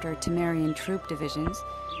named after Temerian troop divisions,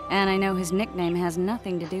 and I know his nickname has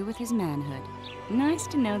nothing to do with his manhood. Nice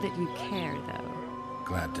to know that you care, though.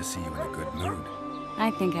 Glad to see you in a good mood.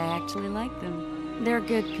 I think I actually like them. They're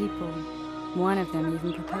good people. One of them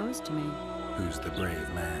even proposed to me. Who's the brave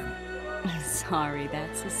man? Sorry,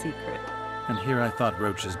 that's a secret. And here I thought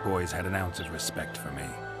Roach's boys had an ounce of respect for me.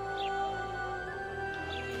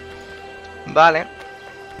 Vale.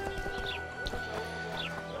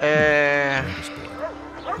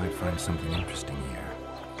 Might find something interesting here.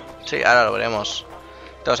 Sí, ahora lo veremos.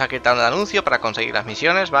 Tenemos aquí el anuncio para conseguir las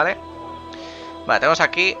misiones, ¿vale? Vale, tenemos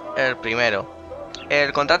aquí el primero.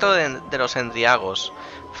 El contrato de los endriagos.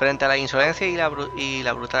 Frente a la insolencia y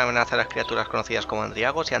la brutal amenaza de las criaturas conocidas como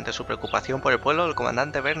endriagos y ante su preocupación por el pueblo, el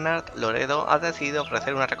comandante Bernard Loredo ha decidido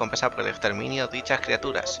ofrecer una recompensa por el exterminio de dichas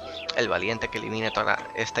criaturas. El valiente que elimine toda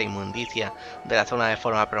esta inmundicia de la zona de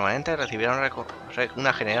forma permanente recibirá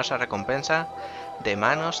una generosa recompensa de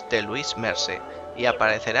manos de Luis Merce y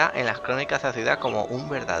aparecerá en las crónicas de la ciudad como un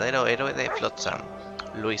verdadero héroe de Flotsam.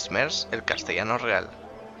 Luis Merce, el castellano real.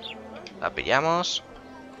 La pillamos.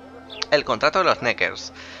 El contrato de los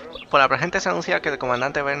Neckers. Por la presente se anuncia que el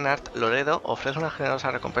comandante Bernard Loredo ofrece una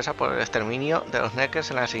generosa recompensa por el exterminio de los Neckers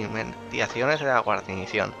en las inmediaciones de la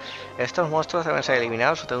guarnición. Estos monstruos deben ser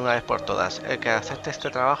eliminados de una vez por todas. El que acepte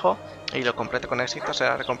este trabajo y lo complete con éxito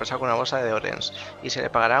será recompensado con una bolsa de orens y se le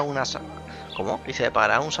pagará un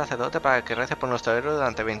sacerdote para que rece por nuestro héroe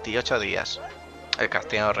durante 28 días. El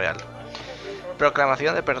castellano real.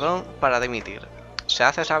 Proclamación de perdón para Dimitir. Se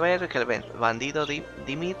hace saber que el bandido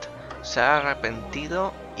Dimit se ha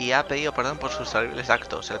arrepentido y ha pedido perdón por sus terribles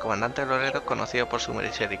actos. El comandante Loredo, conocido por su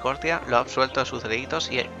misericordia, lo ha absuelto de sus delitos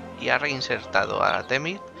y ha reinsertado a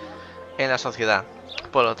Demit en la sociedad.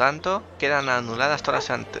 Por lo tanto, quedan anuladas todas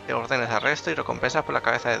las órdenes de arresto y recompensas por la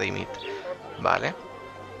cabeza de Dimit. Vale.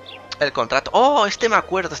 El contrato. ¡Oh! Me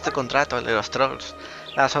acuerdo, este contrato, el de los trolls.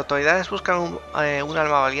 Las autoridades buscan un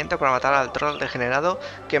alma valiente para matar al troll degenerado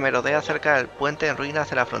que merodea cerca del puente en ruinas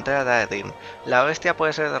de la frontera de Aedirn. La bestia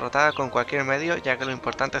puede ser derrotada con cualquier medio, ya que lo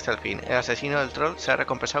importante es el fin. El asesino del troll será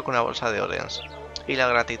recompensado con una bolsa de orens. Y la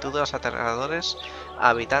gratitud de los aterrados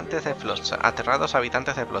habitantes de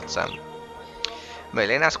Flotsam.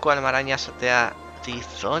 Melenas cual marañas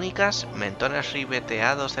tizónicas, mentones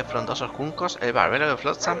ribeteados de frondosos juncos, el barbero de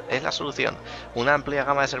Flotsam es la solución. Una amplia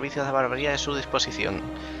gama de servicios de barbería es su disposición.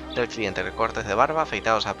 Del cliente, recortes de barba,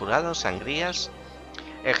 afeitados apurados, sangrías,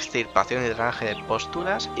 extirpación y drenaje de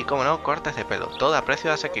posturas y, como no, cortes de pelo, todo a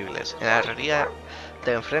precios asequibles. En la herrería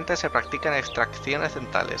de enfrente se practican extracciones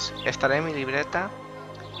dentales. Estaré en mi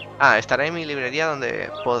librería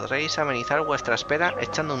donde podréis amenizar vuestra espera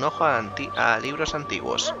echando un ojo a libros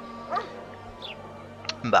antiguos.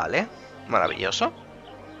 Vale, maravilloso.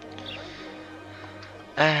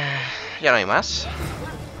 Ya no hay más.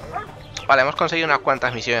 Vale, hemos conseguido unas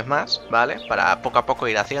cuantas misiones más, ¿vale? Para poco a poco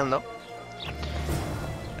ir haciendo.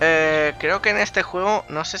 Creo que en este juego,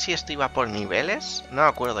 no sé si esto iba por niveles. No me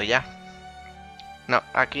acuerdo ya. No,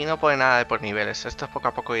 aquí no pone nada de por niveles. Esto es poco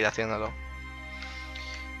a poco ir haciéndolo.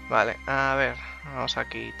 Vale, a ver. Vamos a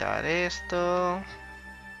quitar esto.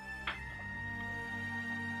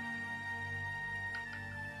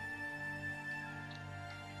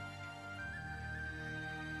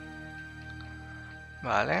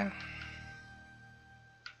 Vale.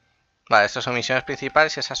 Vale, estas son misiones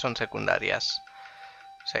principales y esas son secundarias.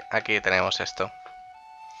 Sí, aquí tenemos esto.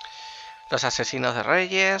 Los asesinos de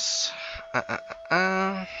reyes.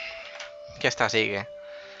 Que esta sigue.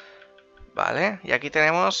 Vale, y aquí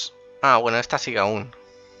tenemos... Ah, bueno, esta sigue aún.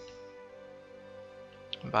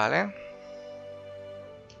 Vale.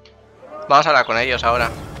 Vamos a hablar con ellos ahora.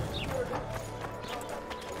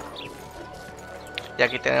 Y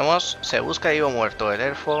aquí tenemos... Se busca vivo o muerto, el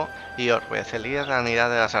elfo y Orbez, el líder de la unidad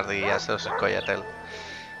de las ardillas de los Scoia'tael.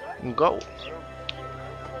 Go.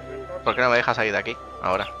 ¿Por qué no me dejas salir de aquí?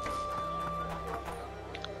 Ahora.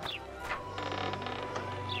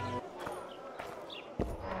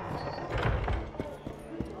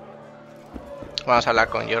 Vamos a hablar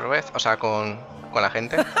con Orbez, o sea, con la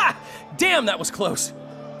gente. Damn, that was close.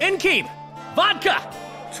 Innkeep, vodka.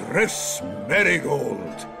 Triss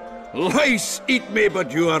Marigold. Lice eat me,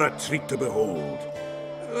 but you are a treat to behold.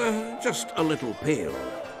 Just a little pale.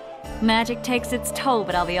 Magic takes its toll,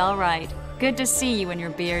 but I'll be all right. Good to see you and your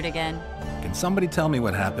beard again. Can somebody tell me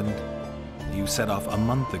what happened? You set off a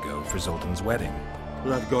month ago for Zoltan's wedding.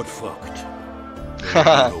 That got fucked.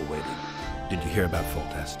 No wedding. Did you hear about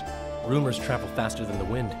Foltest? Rumors travel faster than the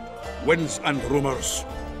wind. Winds and rumors.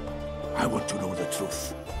 I want to know the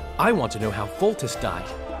truth. I want to know how Foltest died.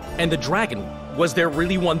 And the dragon, was there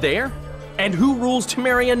really one there? And who rules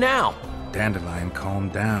Temeria now? Dandelion, calm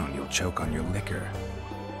down. You'll choke on your liquor.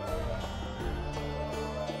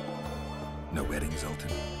 No wedding, Zoltan.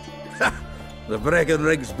 The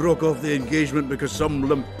Breckenrigs broke off the engagement because some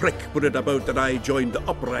limp prick put it about that I joined the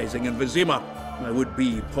uprising in Vizima. My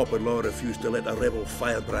would-be popper-law refused to let a rebel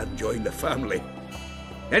firebrand join the family.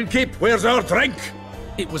 Innkeep, where's our drink?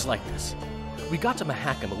 It was like this. We got to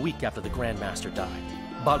Mahakam a week after the Grand Master died.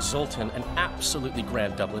 Bought Zoltan an absolutely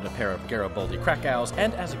grand doublet, a pair of Garibaldi Krakows,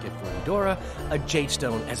 and as a gift for Eudora, a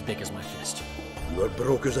jadestone as big as my fist. You were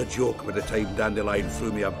broke as a joke by the time Dandelion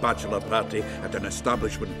threw me a bachelor party at an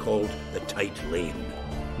establishment called the Tight Lane.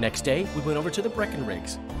 Next day, we went over to the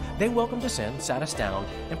Breckenrigs. They welcomed us in, sat us down,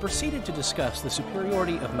 and proceeded to discuss the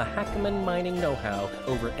superiority of Mahakaman mining know-how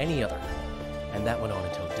over any other. And that went on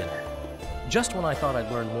until dinner. Just when I thought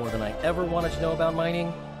I'd learned more than I ever wanted to know about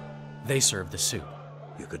mining, they served the soup.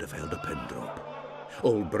 You could have held a pin drop.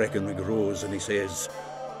 Old Breckenrig rose and he says,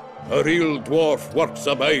 "A real dwarf works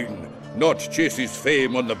a mine, not chases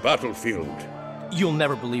fame on the battlefield." You'll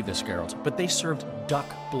never believe this, Geralt, but they served duck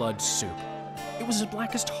blood soup. It was as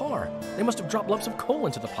black as tar. They must have dropped lumps of coal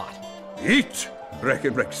into the pot. "Eat,"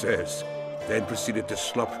 Breckenrig says, then proceeded to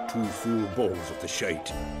slop 2 full bowls of the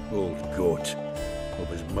shite. Old goat. Hope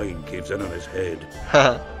his mind caves in on his head.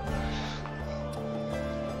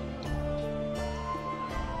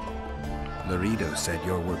 Laredo said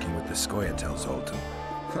you're working with the Scoia'tael, Zoltan.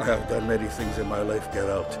 I have done many things in my life,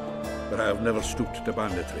 Geralt, but I have never stooped to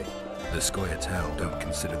banditry. The Scoia'tael don't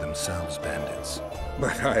consider themselves bandits.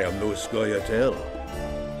 But I am no Scoia'tael.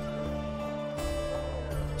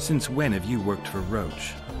 Since when have you worked for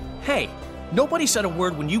Roach? Hey, nobody said a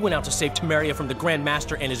word when you went out to save Temeria from the Grand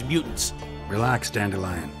Master and his mutants. Relax,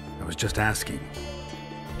 Dandelion. I was just asking.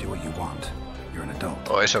 Do what you want. You're an adult.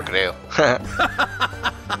 Oh, eso creo.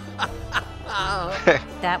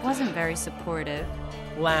 That wasn't very supportive.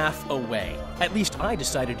 Laugh away. At least I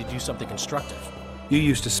decided to do something constructive. You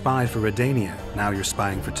used to spy for Redania. Now you're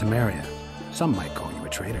spying for Temeria. Some might call you a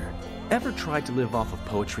traitor. Ever tried to live off of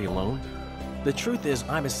poetry alone? The truth is,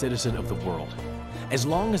 I'm a citizen of the world. As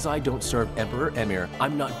long as I don't serve Emperor Emir,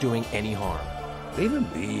 I'm not doing any harm. Even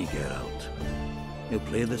me, Geralt. He'll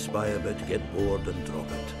play the spy a bit, get bored and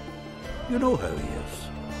drop it. You know how he is.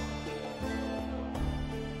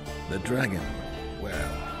 The dragon. Well,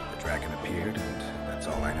 the dragon appeared, and that's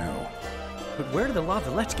all I know. But where did the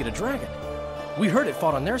Lavalettes get a dragon? We heard it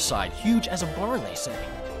fought on their side, huge as a barn, they say.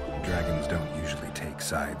 Dragons don't usually take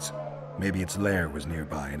sides. Maybe its lair was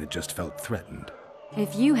nearby and it just felt threatened.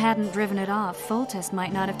 If you hadn't driven it off, Foltest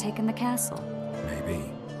might not have taken the castle. Maybe.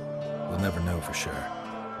 We'll never know for sure.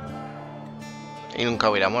 Y nunca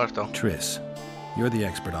hubiera muerto. Triss, you're the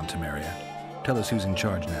expert on Temeria. Tell us who's in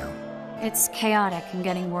charge now. It's chaotic and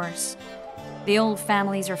getting worse. The old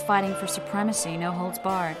families are fighting for supremacy, no holds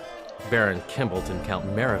barred. Baron Kimbolt and Count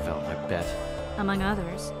Marivel, I bet. Among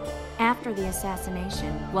others. After the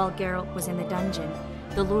assassination, while Geralt was in the dungeon,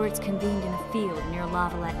 the lords convened in a field near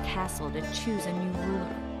Lavalette Castle to choose a new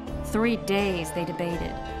ruler. 3 days they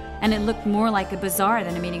debated, and it looked more like a bazaar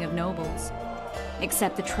than a meeting of nobles.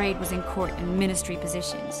 Except the trade was in court and ministry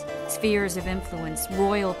positions, spheres of influence,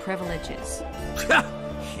 royal privileges.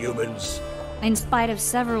 Humans. In spite of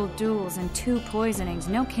several duels and 2 poisonings,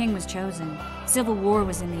 no king was chosen. Civil war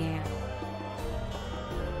was in the air.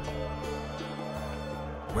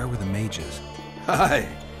 Where were the mages? Aye.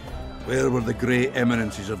 Where were the great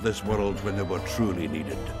eminences of this world when they were truly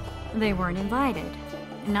needed? They weren't invited.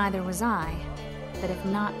 Neither was I. But if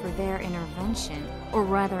not for their intervention, or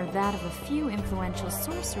rather that of a few influential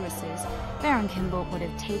sorceresses, Baron Kimbolt would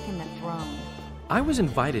have taken the throne. I was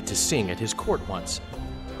invited to sing at his court once.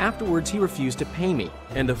 Afterwards, he refused to pay me,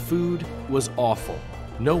 and the food was awful.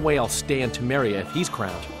 No way I'll stay in Temeria if he's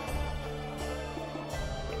crowned.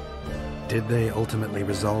 Did they ultimately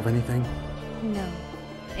resolve anything? No.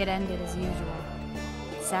 It ended as usual.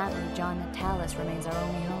 Sadly, John Natalis remains our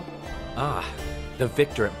only hope. Ah, the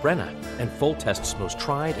victor at Brenna, and Foltest's most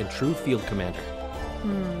tried and true field commander.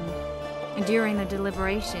 During the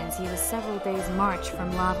deliberations, he was several days' march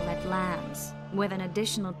from Lavalette lands, with an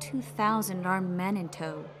additional 2,000 armed men in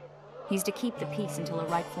tow. He's to keep the peace until a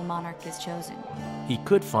rightful monarch is chosen. He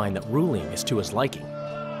could find that ruling is to his liking.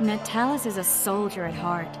 Natalis is a soldier at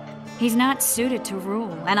heart. He's not suited to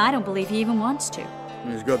rule, and I don't believe he even wants to.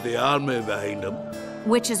 He's got the army behind him.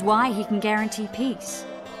 Which is why he can guarantee peace.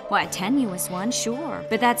 Why, a tenuous one, sure,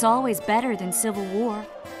 but that's always better than civil war.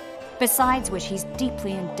 Besides which, he's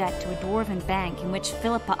deeply in debt to a dwarven bank in which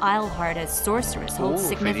Philippa Eilhart as sorceress holds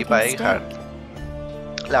significant stake.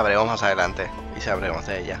 La veremos más adelante y sabremos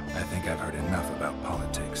de ella. I think I've heard enough about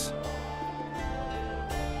politics.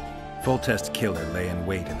 Foltest's killer lay in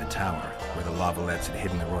wait in the tower, where the Lavalettes had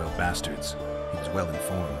hidden the royal bastards. He was well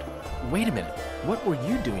informed. Wait a minute. What were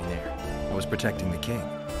you doing there? I was protecting the king.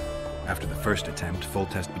 After the first attempt,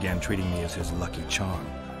 Foltest began treating me as his lucky charm.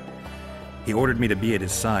 He ordered me to be at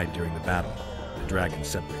his side during the battle. The dragon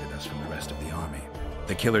separated us from the rest of the army.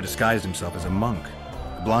 The killer disguised himself as a monk,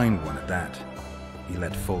 a blind one at that. He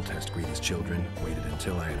let Foltest greet his children, waited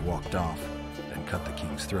until I had walked off, then cut the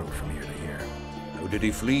king's throat from ear to ear. How did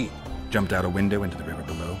he flee? Jumped out a window into the river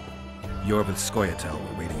below. Jorv with Skoyatel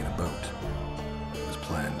were waiting in a boat. It was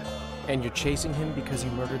planned. And you're chasing him because he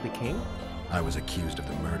murdered the king? I was accused of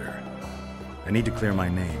the murder. I need to clear my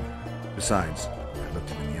name. Besides, I looked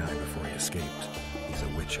him in the eye before he escaped. He's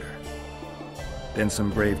a witcher. Then some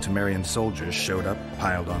brave Temerian soldiers showed up,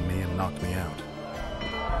 piled on me, and knocked me out.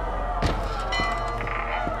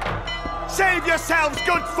 Save yourselves,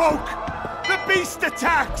 good folk! The beast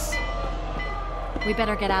attacks! We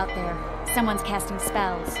better get out there. Someone's casting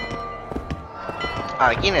spells.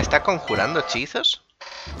 ¿Alguien está conjurando hechizos?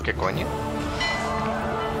 ¿Qué coño?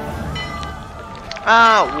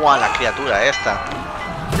 Ah, guau, la criatura esta.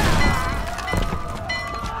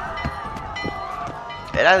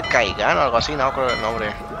 Era el Kaigan o algo así, no creo el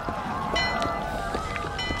nombre.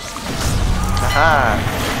 Ajá.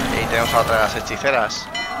 Y ahí tenemos a otra de las hechiceras.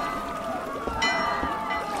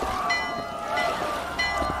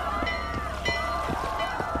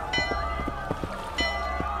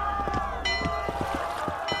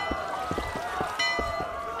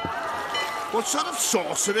 What sort of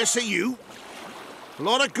sorceress are you? A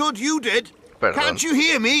lot of good you did. Perdón. Can't you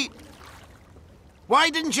hear me? Why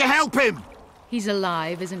didn't you help him? He's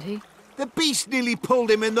alive, isn't he? The beast nearly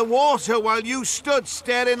pulled him in the water while you stood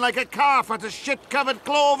staring like a calf at a shit-covered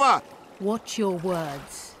clover. Watch your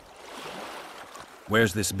words.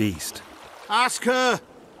 Where's this beast? Ask her.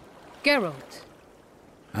 Geralt.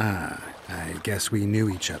 Ah, I guess we knew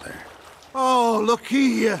each other. Oh, look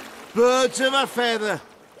here. Birds of a feather.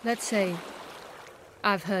 Let's say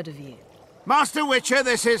I've heard of you. Master Witcher,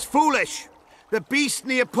 this is foolish. The beast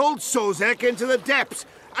near pulled Sozek into the depths,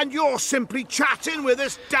 and you're simply chatting with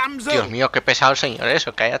this damsel. Dios mío, qué pesado el señor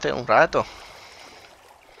eso. Cállate un rato.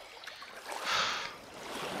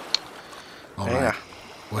 All right.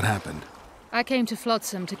 What happened? I came to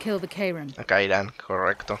Flotsam to kill the Kairan. Cairán,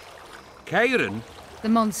 correcto. Kieran? The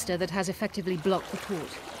monster that has effectively blocked the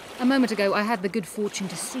port. A moment ago, I had the good fortune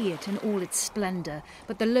to see it in all its splendor,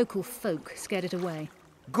 but the local folk scared it away.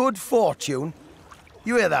 Good fortune?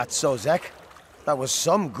 You hear that, Sozek? That was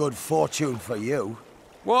some good fortune for you.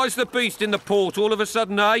 Why's the beast in the port all of a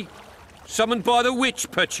sudden, eh? Summoned by the witch,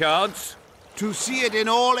 perchance? To see it in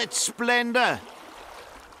all its splendor.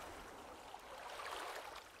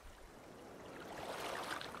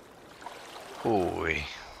 Uy.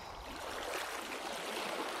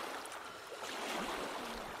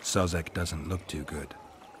 Sozek doesn't look too good.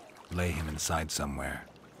 Lay him inside somewhere.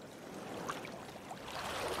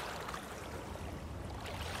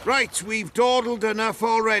 Right, we've dawdled enough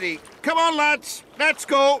already. Come on, lads, let's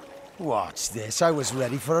go. What's this? I was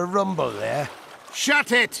ready for a rumble there.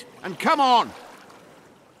 Shut it, and come on.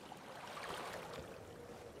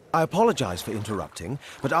 I apologize for interrupting,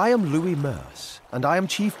 but I am Louis Merce, and I am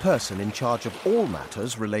chief person in charge of all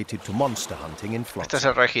matters related to monster hunting in Flotsam. Este es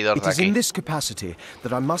el regidor It de is aquí. in this capacity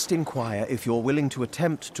that I must inquire if you're willing to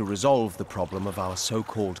attempt to resolve the problem of our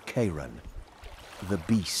so-called Kieran, the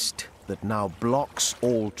beast that now blocks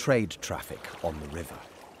all trade traffic on the river.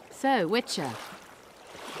 So, Witcher,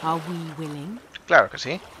 are we willing? Claro que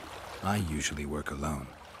sí. I usually work alone.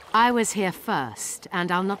 I was here first,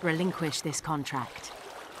 and I'll not relinquish this contract.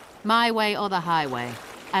 My way or the highway,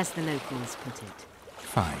 as the locals put it.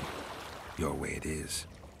 Fine. Your way it is.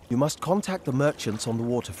 You must contact the merchants on the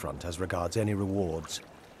waterfront as regards any rewards.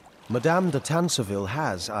 Madame de Tanseville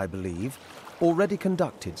has, I believe, already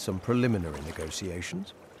conducted some preliminary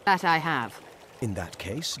negotiations. That I have. In that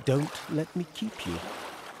case, don't let me keep you.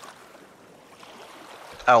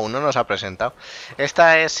 Aún no nos ha presentado.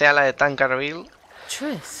 Esta es sea la de Tankerville,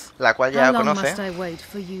 Triss, la cual ya how long conoce. must I wait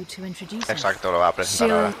for you to introduce us? Exacto, lo va a presentar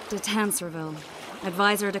ahora. Sheila de Tanserville,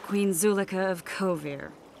 advisor to Queen Zulika of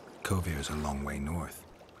Kovir. Kovir is a long way north.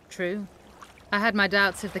 True. I had my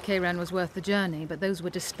doubts if the Kieran was worth the journey, but those were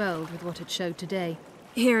dispelled with what it showed today.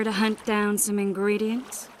 Here to hunt down some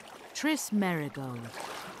ingredients? Triss Marigold.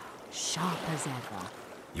 Sharp as ever.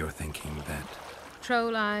 You're thinking that...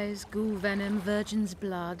 Troll eyes, ghoul venom, virgin's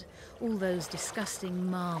blood, all those disgusting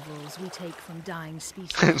marvels we take from dying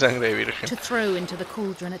species Sangre virgen. to throw into the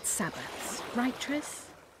cauldron at Sabbaths. Right, Triss?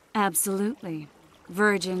 Absolutely.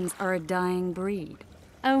 Virgins are a dying breed.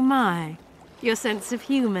 Oh my. Your sense of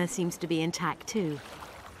humor seems to be intact too.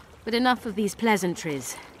 But enough of these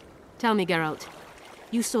pleasantries. Tell me, Geralt.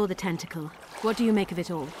 You saw the tentacle. What do you make of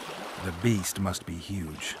it all? The beast must be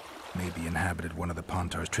huge. Maybe inhabited one of the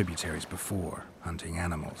Pontar's tributaries before, hunting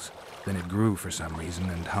animals. Then it grew for some reason,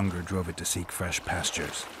 and hunger drove it to seek fresh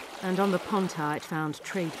pastures. And on the Pontar it found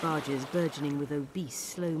trade barges burgeoning with obese,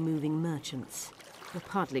 slow-moving merchants. You're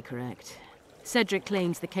partly correct. Cedric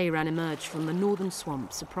claims the Kieran emerged from the northern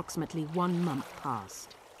swamps approximately 1 month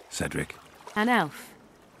past. Cedric? An elf.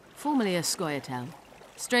 Formerly a Scoia'tael.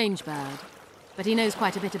 Strange bird. But he knows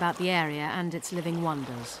quite a bit about the area and its living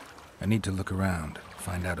wonders. I need to look around,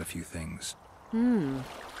 find out a few things. An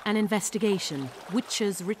investigation.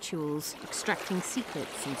 Witchers' rituals, extracting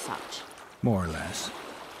secrets and such. More or less.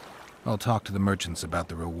 I'll talk to the merchants about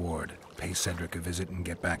the reward, pay Cedric a visit and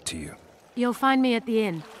get back to you. You'll find me at the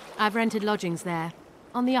inn. I've rented lodgings there,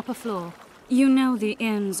 on the upper floor. You know the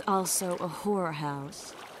inn's also a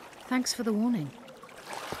whorehouse. Thanks for the warning.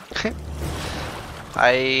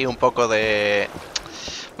 Hay un poco de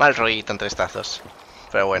mal rollito entre estas dos.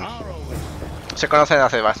 Pero bueno. Se conocen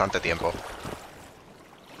hace bastante tiempo.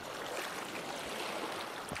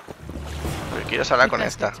 Pero quiero hablar con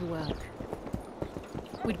esta.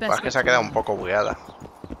 Es que se ha quedado un poco bugueada.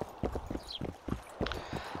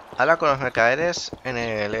 Habla con los mercaderes en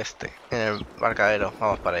el este, en el embarcadero.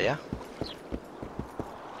 Vamos para allá.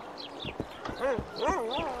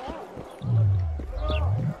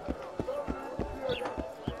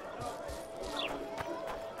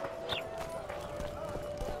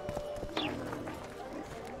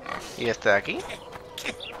 ¿Y este de aquí?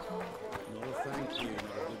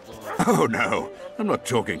 Oh no, I'm not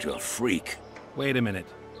talking to a freak. Wait a minute.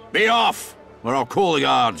 Be off, or I'll call the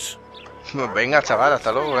guards. Venga, chaval,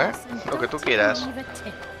 hasta luego, lo que tú quieras.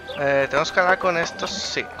 Tenemos que hablar con estos.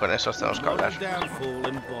 Sí, con esos tenemos que hablar.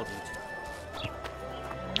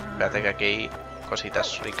 Espérate que aquí hay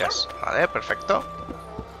cositas ricas. Vale, perfecto.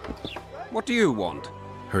 What do you want?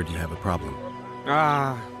 Heard you have a problem.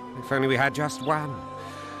 Ah, if only we had just one.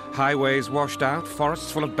 Highways washed out,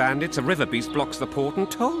 forests full of bandits, a river beast blocks the port,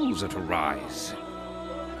 and tolls at a rise.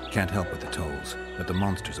 Can't help with the tolls, but the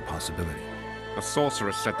monster's a possibility. A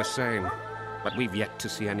sorceress said the same, but we've yet to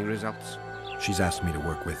see any results. She's asked me to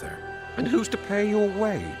work with her. And who's to pay your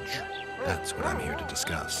wage? That's what I'm here to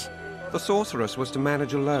discuss. The sorceress was to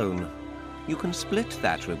manage alone. You can split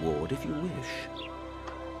that reward if you wish.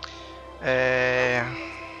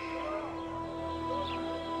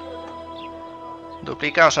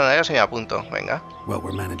 Duplica los honorarios y me apunto. Venga. Well,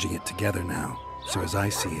 we're managing it together now. So as I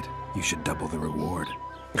see it, you should double the reward.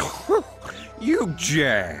 You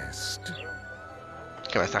jest.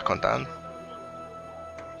 ¿Qué me estás contando?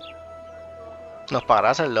 Nos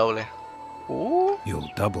pagarás el doble.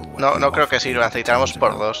 You'll double what No, you no creo que offered sí, lo 8 necesitamos times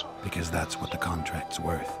por ago, 2. Because that's what the contract's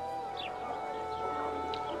worth.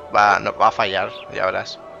 No, va a fallar, ya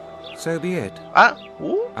verás. So be it. I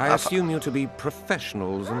assume you to be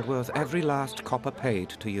professionals and worth every last copper paid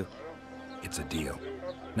to you. It's a deal.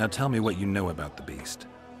 Now tell me what you know about the beast.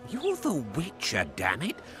 You're the Witcher, damn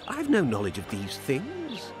it! I've no knowledge of these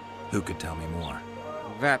things. Who could tell me more?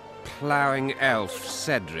 That ploughing elf,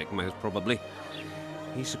 Cedric, most probably.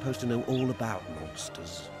 He's supposed to know all about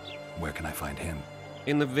monsters. Where can I find him?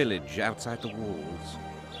 In the village, outside the walls.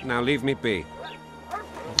 Now leave me be.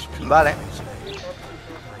 Vale.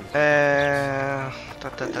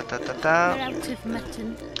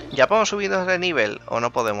 ¿Ya podemos subirnos de nivel o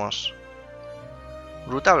no podemos?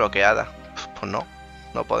 Ruta bloqueada. Pues no,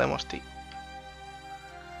 no podemos, tío.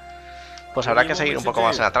 Pues habrá que seguir un poco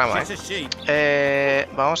más en la trama,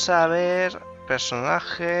 vamos a ver...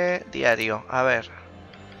 Personaje... Diario. A ver.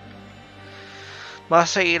 Vamos a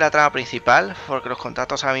seguir la trama principal, porque los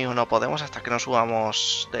contactos ahora mismo no podemos hasta que no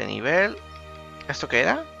subamos de nivel. ¿Esto qué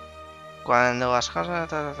era? Cuando vas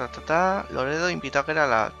a... Loredo invitó a que era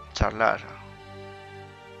la charlar.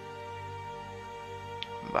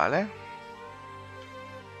 Vale.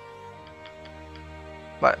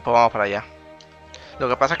 Vale, pues vamos para allá. Lo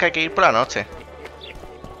que pasa es que hay que ir por la noche.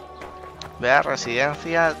 Ve a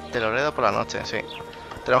residencia de Loredo por la noche, sí.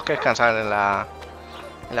 Tenemos que descansar en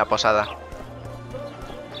la posada.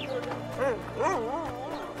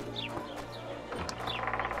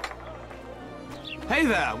 Hey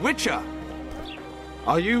there, Witcher!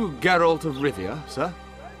 Are you Geralt of Rivia, sir?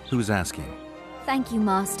 Who's asking? Thank you,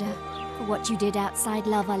 Master, for what you did outside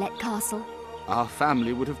La Valette Castle. Our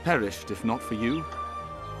family would have perished if not for you.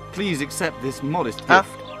 Please accept this modest gift.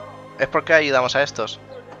 Es porque ayudamos a estos.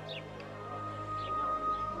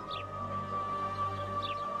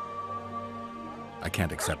 I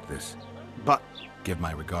can't accept this. But... Give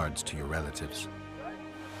my regards to your relatives.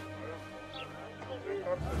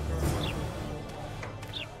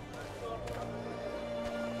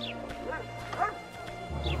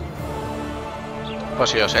 Pues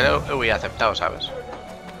si yo sé, lo hubiera aceptado, ¿sabes?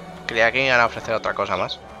 Creía que iban a ofrecer otra cosa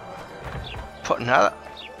más. Pues nada.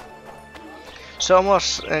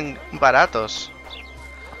 Somos baratos.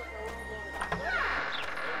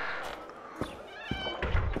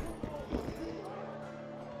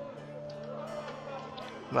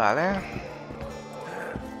 Vale.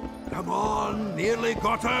 Come on, nearly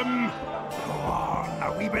got him. Go on,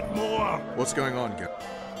 a wee bit more. What's going on, Gil?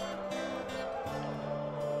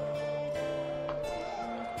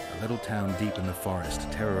 A little town deep in the forest,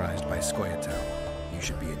 terrorized by Scoia'tael. You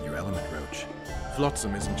should be in your element, Roach.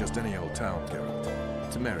 Flotsam isn't just any old town, Geralt.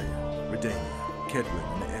 Temeria, Redania,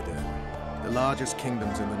 Kedwin, and Edirn. The largest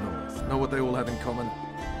kingdoms in the north. Know what they all have in common?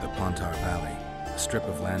 The Pontar Valley. A strip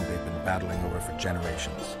of land they've been battling over for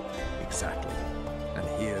generations. Exactly. And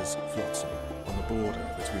here's Flotsam, on the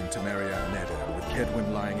border between Temeria and Edirn, with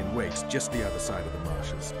Kedwin lying in wait just the other side of the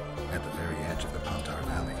marshes. At the very edge of the Pontar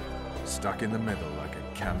Valley. Stuck in the middle like a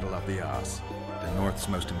candle up the arse. The north's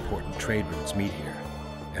most important trade routes meet here.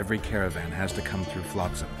 Every caravan has to come through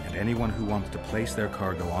Flotsam, and anyone who wants to place their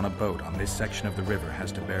cargo on a boat on this section of the river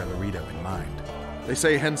has to bear Loredo in mind. They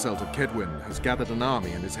say Henselt of Kedwin has gathered an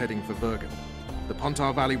army and is heading for Vergen. The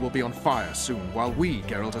Pontar Valley will be on fire soon, while we,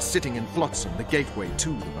 Geralt, are sitting in Flotsam, the gateway to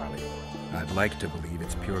the valley. I'd like to believe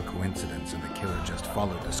it's pure coincidence and the killer just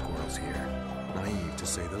followed the squirrels here. Naive, to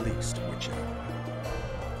say the least, Witcher.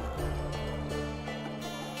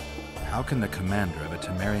 How can the commander of a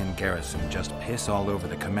Temerian garrison just piss all over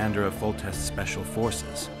the commander of Foltest's special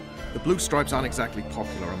forces? The Blue Stripes aren't exactly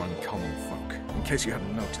popular among common folk, in case you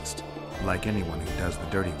hadn't noticed. Like anyone who does the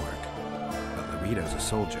dirty work. But Loredo's a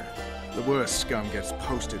soldier. The worst scum gets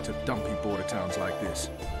posted to dumpy border towns like this.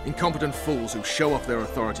 Incompetent fools who show off their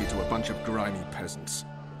authority to a bunch of grimy peasants.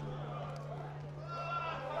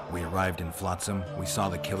 We arrived in Flotsam, we saw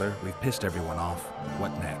the killer, we've pissed everyone off.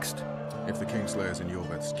 What next? If the Kingslayer's in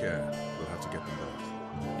Yorveth's care, we'll have to get them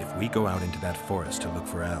both. If we go out into that forest to look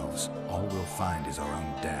for elves, all we'll find is our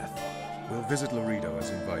own death. We'll visit Loredo as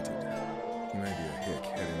invited. He may be a hick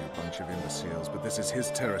heading a bunch of imbeciles, but this is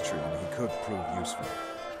his territory and he could prove useful.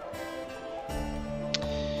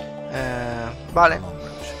 Vale.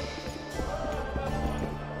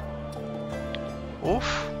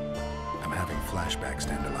 Uf. flashbacks,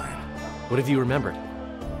 Dandelion. What have you remembered?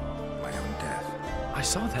 My own death. I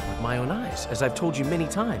saw that with my own eyes, as I've told you many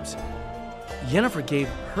times. Yennefer gave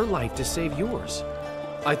her life to save yours.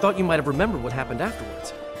 I thought you might have remembered what happened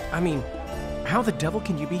afterwards. I mean, how the devil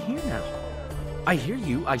can you be here now? I hear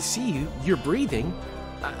you, I see you, you're breathing.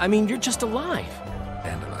 I mean, you're just alive.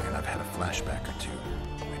 Dandelion, I've had a flashback or two.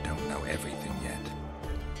 I don't know everything yet.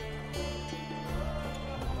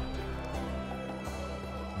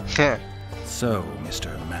 So,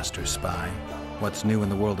 Mr. Master Spy, what's new in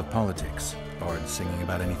the world of politics? Bards singing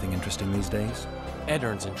about anything interesting these days?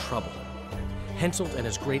 Eddern's in trouble. Henselt and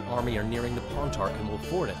his great army are nearing the Pontarch and will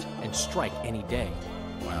ford it and strike any day.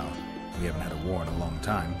 Wow, we haven't had a war in a long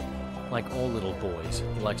time. Like all little boys,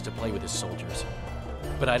 he likes to play with his soldiers.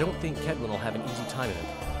 But I don't think Kedwin will have an easy time of it.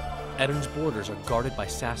 Eddern's borders are guarded by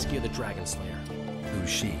Saskia the Dragon Slayer. Who's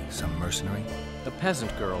she? Some mercenary? A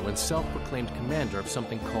peasant girl and self-proclaimed commander of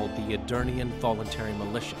something called the Edirnian Voluntary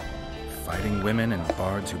Militia. Fighting women and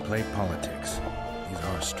bards who play politics. These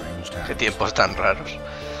are strange times. Qué tiempos tan raros.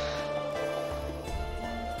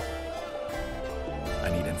 I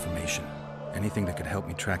need information. Anything that could help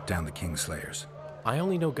me track down the Kingslayers. I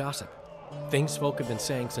only know gossip. Things folk have been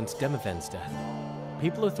saying since Demiven's death.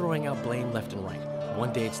 People are throwing out blame left and right.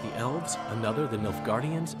 One day it's the elves, another the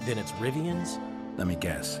Nilfgaardians, then it's Rivians. Let me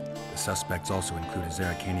guess. The suspects also include a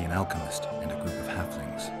Zerrikanian alchemist and a group of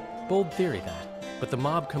halflings. Bold theory, that. But the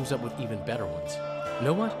mob comes up with even better ones.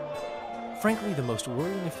 Know what? Frankly, the most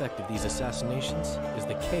worrying effect of these assassinations is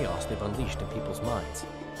the chaos they've unleashed in people's minds.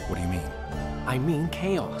 What do you mean? I mean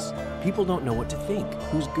chaos. People don't know what to think,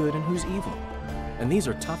 who's good and who's evil. And these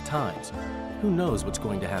are tough times. Who knows what's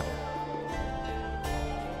going to happen?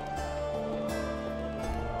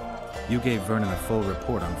 You gave Vernon a full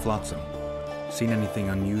report on Flotsam. Seen anything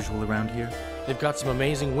unusual around here? They've got some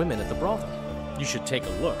amazing women at the brothel. You should take a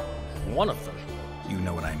look. One of them. You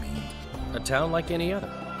know what I mean. A town like any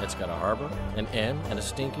other. It's got a harbor, an inn, and a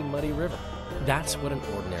stinking muddy river. That's what an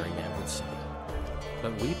ordinary man would say.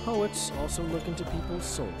 But we poets also look into people's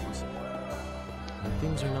souls. And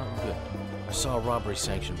things are not good. I saw a robbery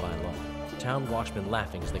sanctioned by law. Town watchmen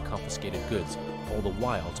laughing as they confiscated goods, all the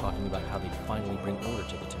while talking about how they'd finally bring order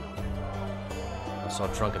to the town. I saw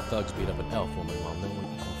drunken thugs beat up an elf woman while no one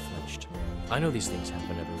even flinched. I know these things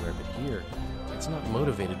happen everywhere, but here, it's not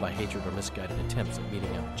motivated by hatred or misguided attempts at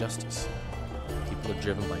meting out justice. People are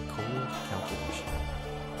driven by cold calculation,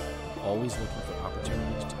 always looking for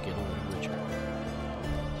opportunities to get a little richer.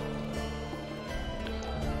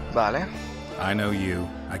 Vale. I know you.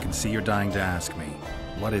 I can see you're dying to ask me.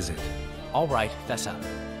 What is it? All right, fess up.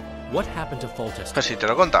 What happened to Foltest? Pues si te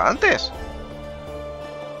lo contaba antes.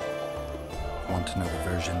 Want to know the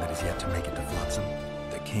version that is yet to make it to Flotsam?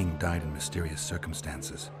 The king died in mysterious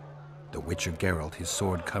circumstances. The Witcher Geralt, his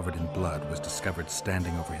sword covered in blood, was discovered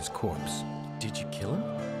standing over his corpse. Did you kill him?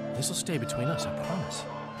 This'll stay between us, I promise.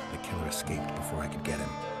 The killer escaped before I could get him.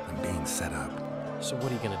 I'm being set up. So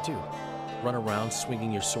what are you gonna do? Run around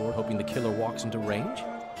swinging your sword hoping the killer walks into range?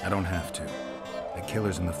 I don't have to. The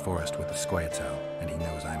killer's in the forest with the Squirtle, and he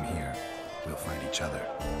knows I'm here. We'll find each other.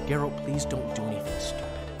 Geralt, please don't do anything stupid.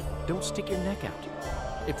 Don't stick your neck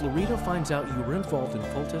out. If Laredo finds out you were involved in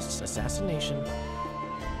Foltest's assassination...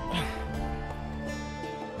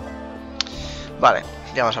 Vale,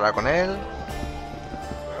 ya vamos a hablar con él.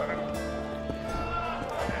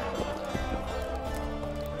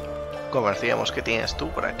 Comerciamos, ¿qué tienes tú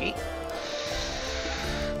por aquí?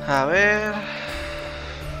 A ver...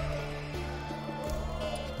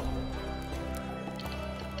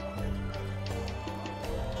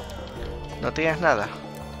 ¿No tienes nada?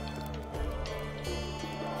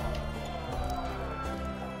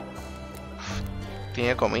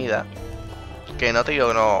 Tiene comida. Que no te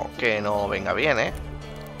digo que no venga bien, ¿eh?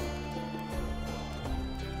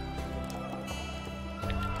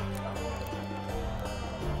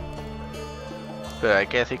 Pero hay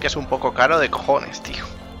que decir que es un poco caro de cojones, tío.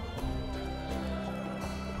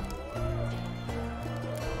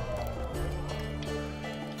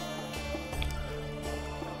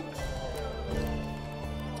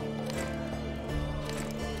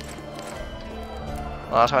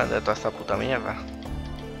 Vamos a vender toda esta puta mierda.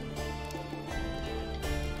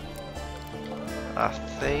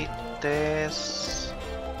 Aceites.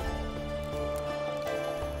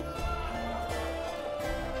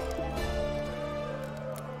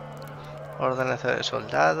 Órdenes de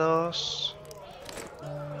soldados.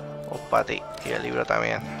 O para ti. Y el libro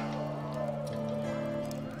también.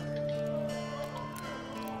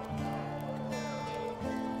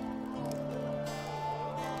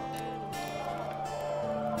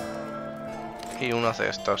 Y unos de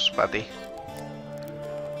estos para ti.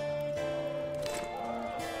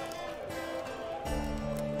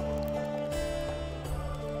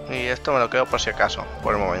 Y esto me lo quedo por si acaso,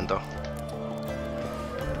 por el momento.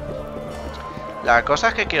 La cosa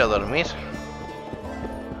es que quiero dormir.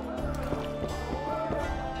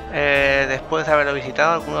 Después de haberlo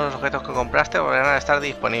visitado, algunos de los objetos que compraste volverán a estar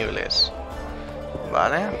disponibles.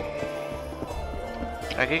 Vale.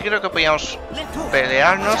 Aquí creo que podíamos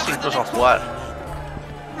pelearnos, incluso jugar.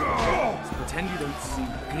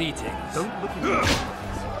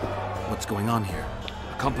 What's going on here?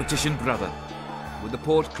 A competition, brother. With the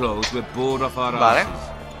port closed, we're bored off our Vale.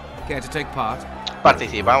 asses. Care to take part?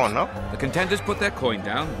 Participamos, ¿no? The contenders put their coin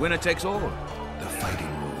down. Winner takes all. The fighting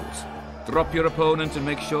rules. Drop your opponent and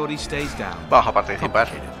make sure he stays down. Vamos a participar.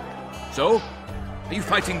 So, are you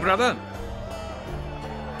fighting, brother?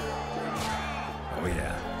 Oh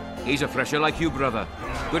yeah. He's a fresher like you, brother.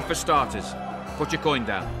 Good for starters. Put your coin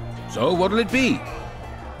down. So, what'll it be?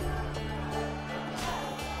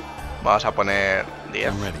 Vamos a poner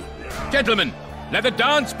 10. Gentlemen, let the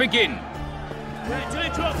dance begin. Wait till he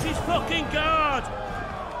drops his fucking guard.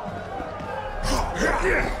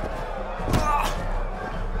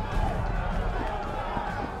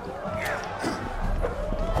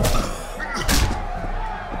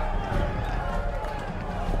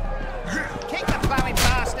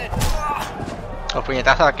 Los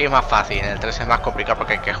puñetazos aquí es más fácil, en el 3 es más complicado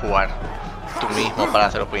porque hay que jugar tú mismo para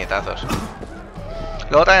hacer los puñetazos.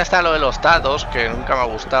 Luego también está lo de los dados, que nunca me ha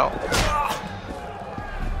gustado.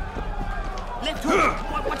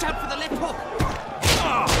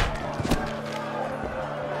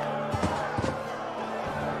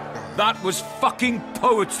 That was fucking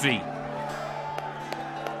poetry.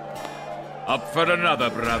 Up for another,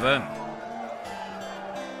 brother.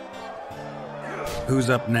 Who's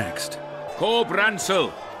up next? Corb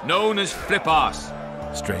Ransel, known as Flip-Arse.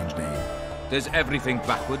 Strange name. Does everything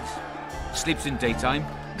backwards. Sleeps in daytime,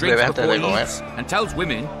 drinks before he eats, and tells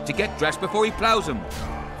women to get dressed before he plows them.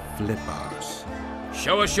 Flip-Arse.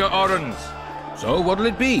 Show us your orange. So what'll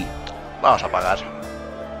it be? Vamos a pagar.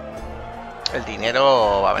 El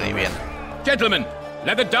dinero va a venir bien. Gentlemen,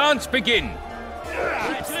 let the dance begin.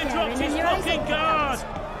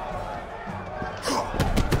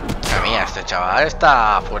 Mía, este chaval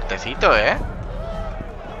está fuertecito, ¿eh?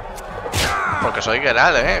 Porque soy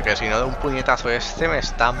Geralt, que si no de un puñetazo este me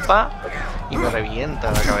estampa y me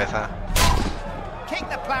revienta la cabeza.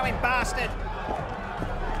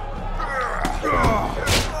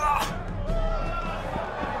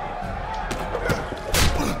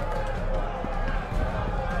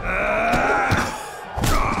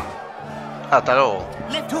 Hasta luego.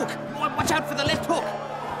 Left hook! Watch out for the left hook!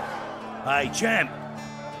 Hey, champ!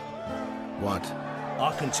 What?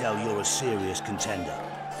 I can tell you're a serious contender.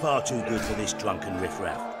 Far too good for this drunken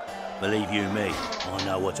riffraff. Believe you me, I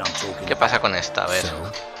know what I'm talking about. ¿Qué pasa con esta? A ver.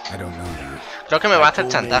 I don't know you. Creo que me va a hacer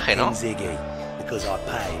chantaje, ¿no? Sí,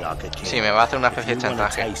 me va a hacer una especie de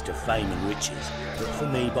chantaje.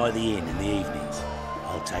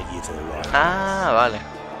 Ah, vale.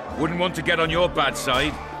 Wouldn't want to get on your bad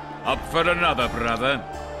side. Up for another, brother.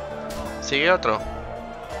 Sigue otro.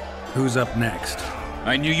 Who's up next?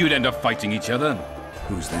 I knew you'd end up fighting each other.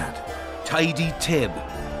 Who's that? Tidy Tib.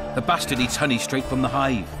 The bastard eats honey straight from the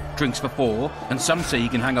hive, drinks for 4, and some say he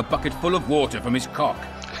can hang a bucket full of water from his cock.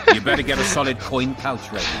 You better get a solid coin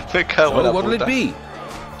pouch ready. Me cago en la So what'll puta. it be?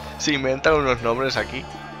 Si inventan unos nombres aquí.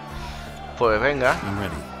 Pues venga. I'm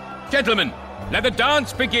ready. Gentlemen, let the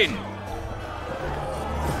dance begin.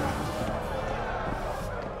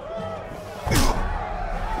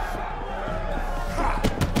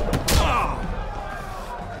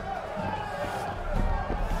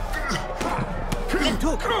 Left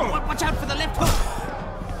hook! Watch out for the left hook!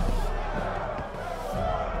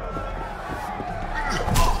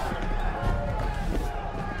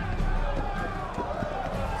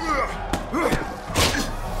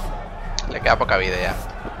 Le queda poca vida ya.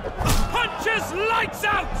 Punches lights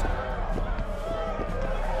out.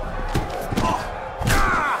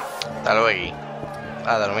 Hasta luego.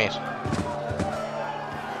 A dormir.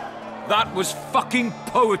 That was fucking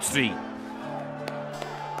poetry.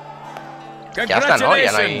 Ya está, ¿no?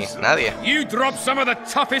 Ya no hay nadie. You dropped some of the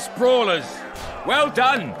toughest brawlers. Well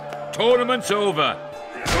done. Tournament's over.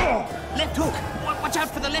 Left hook! Watch out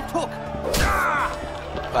for the left hook!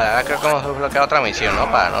 Vale, ahora creo que hemos desbloqueado otra misión,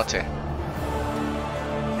 ¿no? Para la noche.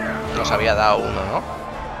 Nos había dado uno, ¿no?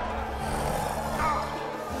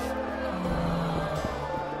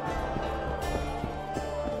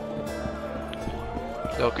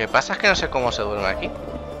 Lo que pasa es que no sé cómo se duerme aquí.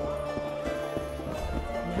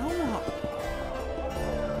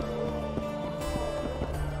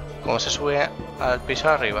 ¿Cómo se sube al piso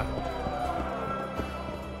de arriba?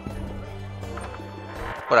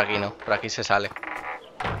 Por aquí no, por aquí se sale.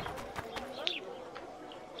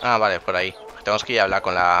 Ah, vale, por ahí. Tenemos que ir a hablar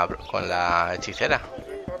con la hechicera.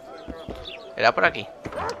 ¿Era por aquí?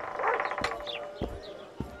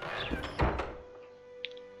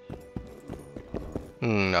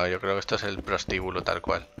 No, yo creo que esto es el prostíbulo tal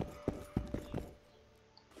cual.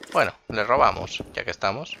 Bueno, le robamos, ya que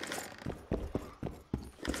estamos.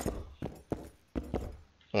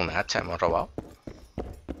 Una hacha hemos robado.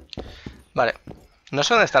 Vale. No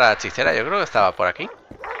sé dónde está la hechicera, yo creo que estaba por aquí.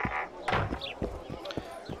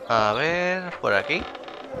 A ver, por aquí.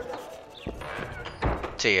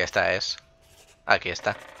 Sí, esta es. Aquí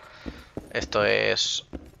está. Esto es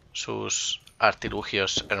sus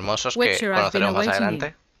artilugios hermosos que conoceremos más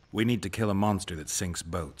adelante. We need to kill a monster that sinks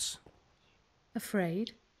boats.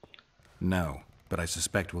 Afraid? No, but I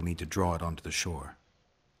suspect we'll need to draw it onto the shore.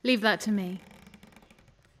 Leave that to me.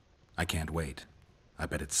 I can't wait. I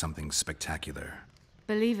bet it's something spectacular.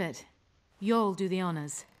 Believe it. You'll do the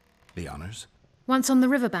honors. The honors? Once on the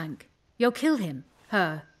riverbank, you'll kill him,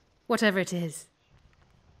 her, whatever it is.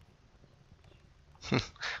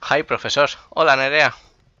 Hi, profesor. Hola, Nerea.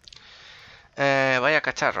 Vaya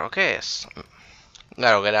cacharro, ¿qué es?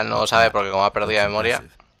 Claro que él no lo sabe porque como ha perdido la memoria.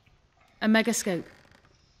 A megascope.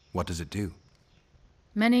 What does it do?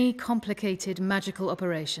 Many complicated magical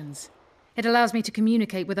operations. It allows me to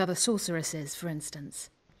communicate with other sorceresses, for instance.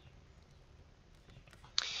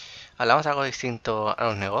 ¿Hablamos de algo distinto a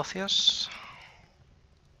los negocios?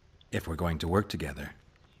 If we're going to work together,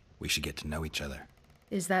 we should get to know each other.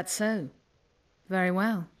 Is that so? Very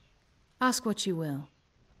well. Ask what you will.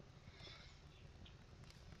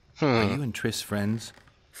 Are you and Triss friends?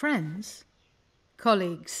 Friends?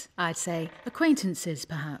 Colleagues, I'd say. Acquaintances,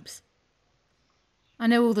 perhaps. I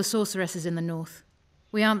know all the sorceresses in the north.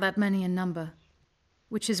 We aren't that many in number,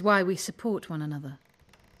 which is why we support one another.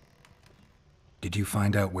 Did you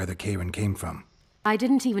find out where the Karen came from? I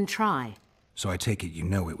didn't even try. So I take it you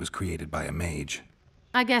know it was created by a mage.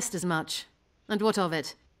 I guessed as much. And what of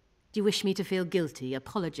it? Do you wish me to feel guilty,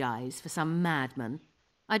 apologize for some madman?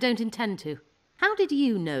 I don't intend to. How did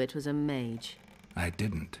you know it was a mage? I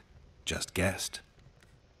didn't. Just guessed.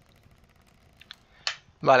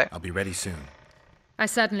 Vale. I'll be ready soon. I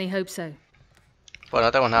certainly hope so. Pues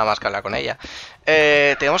no tenemos nada más que hablar con ella.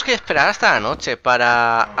 Tenemos que esperar hasta la noche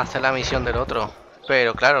para hacer la misión del otro.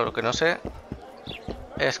 Pero claro, lo que no sé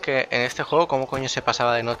es que en este juego cómo coño se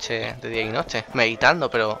pasaba de noche, de día y noche, meditando,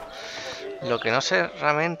 pero lo que no sé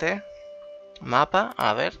realmente. Mapa,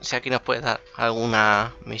 a ver si aquí nos puede dar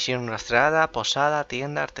alguna misión rastreada, posada,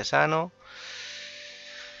 tienda, artesano.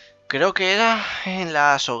 Creo que era en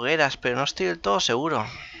las hogueras, pero no estoy del todo seguro.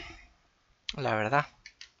 La verdad.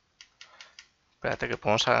 Espérate que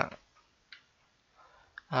podemos a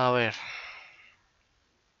ver.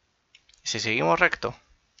 Si seguimos recto.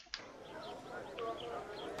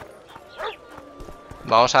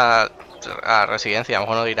 Vamos a residencia. A lo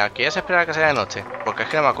mejor nos dirá, ¿quieres esperar a que sea de noche? Porque es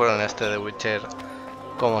que no me acuerdo en este de Witcher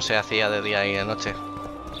cómo se hacía de día y de noche.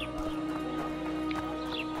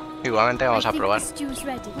 Igualmente vamos a probar.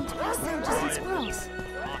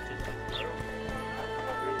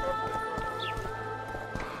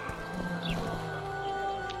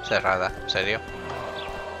 Cerrada, ¿en serio?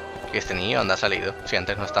 ¿Y este niño dónde ha salido? Si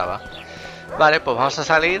antes no estaba. Vale, pues vamos a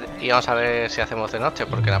salir y vamos a ver si hacemos de noche,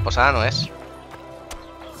 porque la posada no es.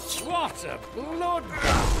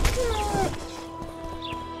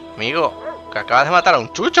 Amigo, que acabas de matar a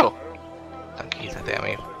un chucho. Tranquilízate,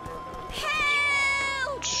 amigo.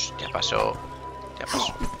 Ya pasó. Ya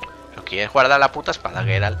pasó. ¿No quieres guardar la puta espada,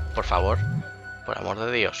 Geralt? Por favor. Por amor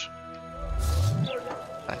de Dios.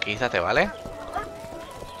 Tranquilízate, ¿vale?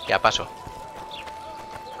 Ya pasó.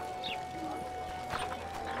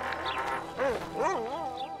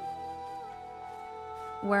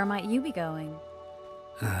 Where might you be going?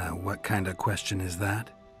 What kind of question is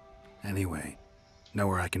that? Anyway, know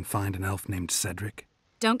where I can find an elf named Cedric?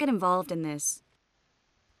 Don't get involved in this.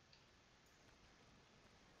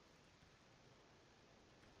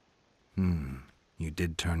 You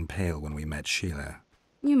did turn pale when we met Sheila.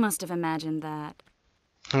 You must have imagined that.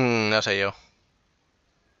 No sé yo.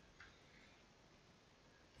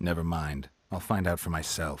 Never mind. I'll find out for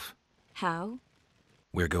myself. How?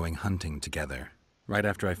 We're going hunting together, right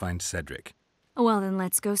after I find Cedric. Well, then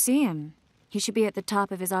let's go see him. He should be at the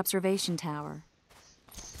top of his observation tower.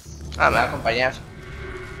 Ah, me va a acompañar.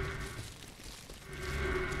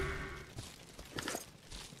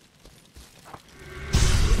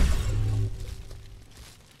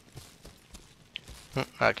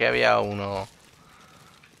 Aquí había uno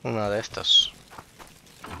de estos.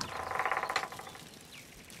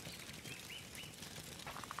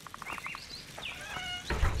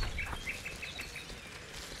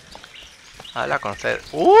 Habla con Ced.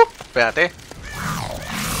 Espérate.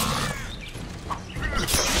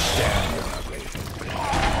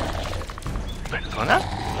 ¿Perdona?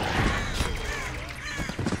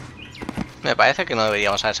 Me parece que no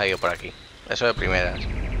deberíamos haber salido por aquí. Eso de primeras.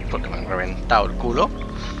 Porque me han reventado el culo.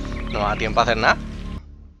 No me da tiempo a hacer nada.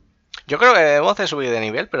 Yo creo que debemos de subir de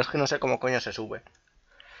nivel, pero es que no sé cómo coño se sube.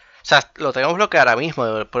 O sea, lo tenemos bloqueado ahora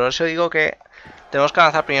mismo. Por eso digo que tenemos que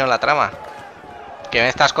avanzar primero en la trama. ¿Qué me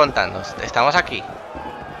estás contando? Estamos aquí.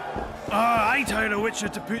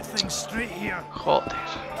 Joder.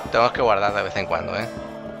 Tenemos que guardar de vez en cuando,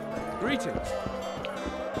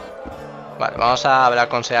 Vale, vamos a hablar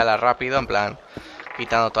con Seala rápido, en plan,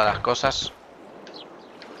 quitando todas las cosas.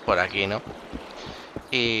 Por aquí, ¿no?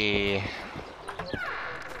 Y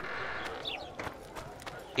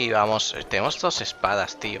vamos, tenemos 2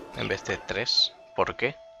 espadas, tío, en vez de 3. ¿Por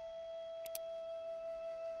qué?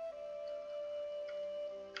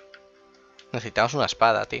 Necesitamos una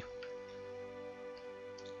espada, tío.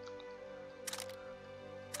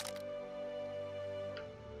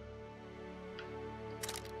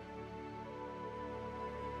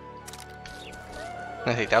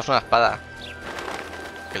 Necesitamos una espada.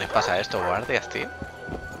 ¿Qué les pasa a estos guardias, tío?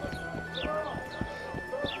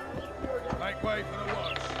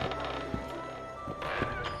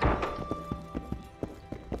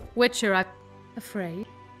 Witcher, I'm afraid.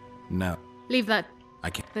 No. Leave that. I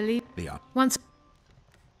can't Believe. Once.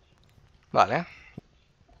 Vale.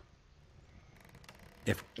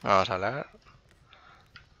 Vamos a hablar.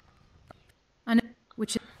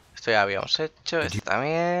 Esto ya habíamos hecho. Esto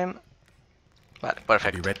también. Vale,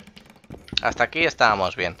 perfecto. Hasta aquí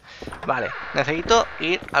estábamos bien. Vale, necesito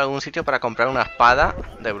ir a algún sitio para comprar una espada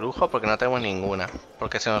de brujo, porque no tenemos ninguna.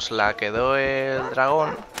 Porque se nos la quedó el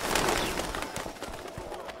dragón.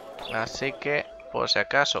 Así que, por si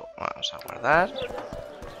acaso, vamos a guardar.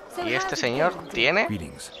 ¿Y este señor tiene?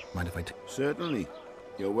 Certainly.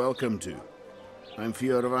 You're welcome to. I'm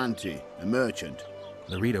Fioravanti, a merchant.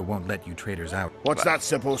 The reader won't let you traders out. What's that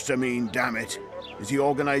supposed to mean, damn it? Is he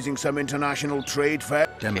organizing some international trade fair?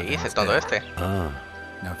 ¿Qué dice todo este?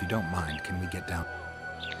 Now, if you don't mind, can we get down?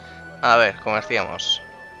 A ver, comerciamos.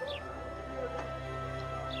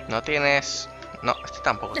 No tienes... No, este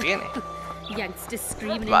tampoco tiene.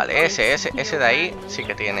 Vale, ese de ahí sí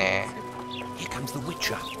que tiene...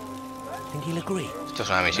 Esto es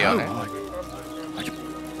una misión,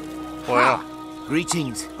 Bueno.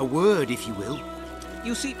 Greetings. A word, if you will.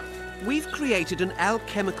 You see, we've created an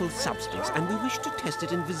alchemical substance and we wish to test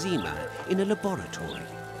it in Vizima, in a laboratory.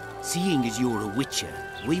 Seeing as you're a witcher,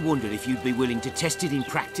 we wondered if you'd be willing to test it in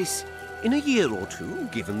practice. In a year or two,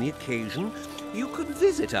 given the occasion, you could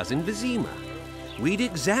visit us in Vizima. We'd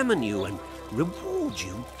examine you and reward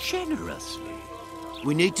you generously.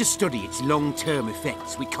 We need to study its long-term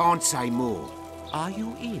effects. We can't say more. Are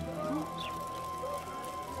you in?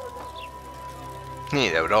 Ni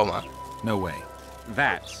de broma. No way.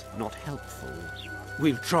 That's not helpful.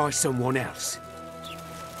 We'll try someone else.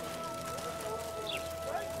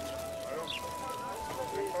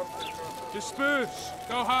 Disperse.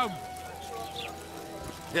 Go home.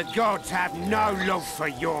 The gods have no love for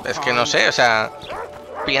your Es que no sé, o sea,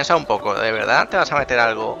 piensa un poco, ¿de verdad te vas a meter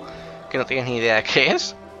algo que no tienes ni idea de qué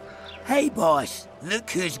es? Hey boss, look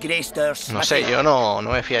who's graced our smithy. No sé, yo no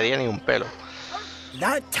me fiaría ni un pelo.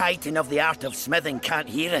 That titan of the art of smithing can't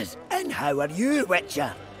hear us. And how are you,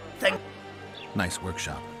 Witcher? Nice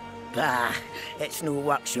workshop. Ah, it's no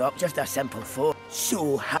workshop, just a simple forge.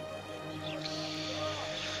 So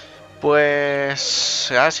pues...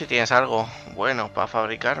 a ver si tienes algo bueno para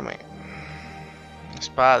fabricarme.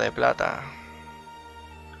 Espada de plata.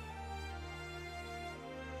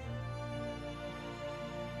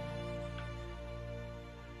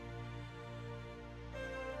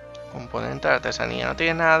 Componente de artesanía. ¿No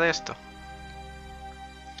tienes nada de esto?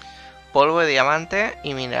 Polvo de diamante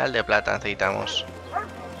y mineral de plata necesitamos.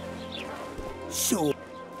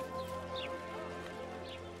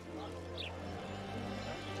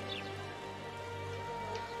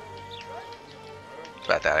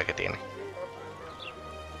 Espérate, a ver qué tiene.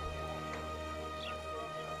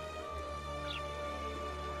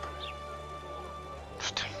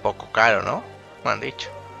 Hostia, un poco caro, ¿no? Me han dicho.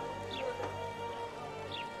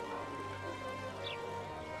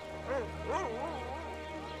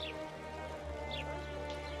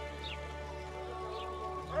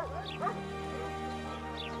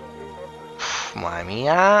 Madre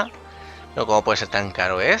mía. ¿No cómo puede ser tan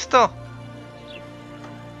caro esto?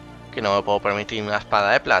 Que no me puedo permitir una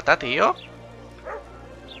espada de plata, tío.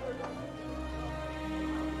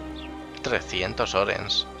 300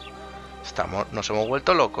 orens. Nos hemos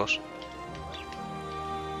vuelto locos.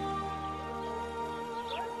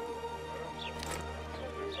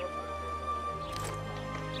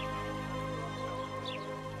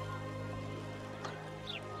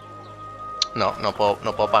 No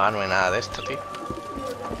puedo pagarme nada de esto, tío.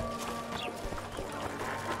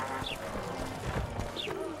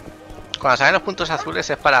 Cuando salen los puntos azules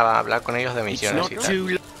es para hablar con ellos de misiones y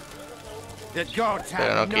tal.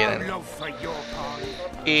 Pero no quieren.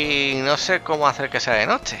 Y no sé cómo hacer que sea de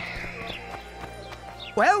noche.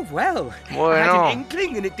 Well, well. Bueno. I had an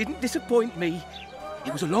inkling and it didn't disappoint me.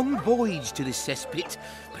 It was a long voyage to this cesspit,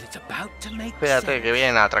 but it's about to make Espérate, sense. que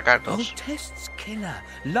vienen a atracarnos. Old Test's killer,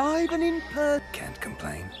 live and in per... Can't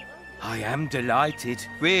complain. I am delighted,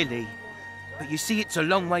 really. But you see, it's a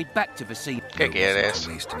long way back to Vicine. ¿Qué quieres?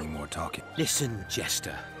 Don't waste any more talking. Listen,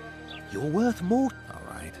 Jester. You're worth more. All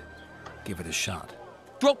right. Give it a shot.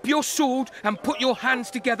 Drop your sword and put your hands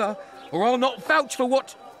together, or I'll not vouch for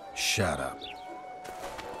what... Shut up.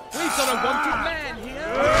 We've got a wanted man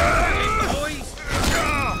here. Boys.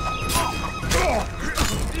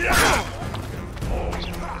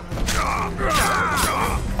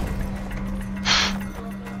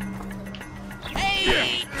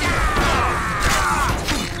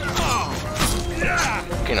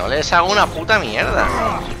 Que no les hago una puta mierda.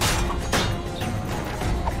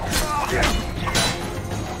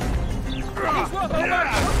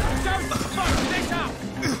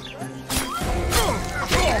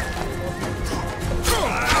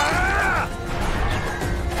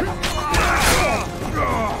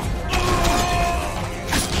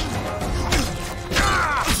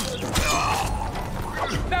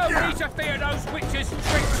 No need to fear those witches'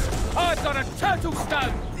 tricks. I've got a turtle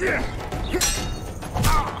stone.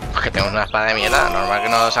 Es que tenemos una espada de mierda, normal que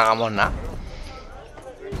no nos hagamos nada.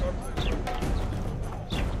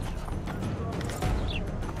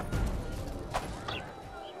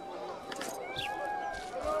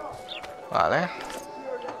 Vale.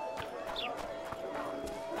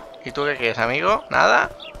 ¿Y tú qué quieres, amigo? ¿Nada?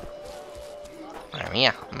 Madre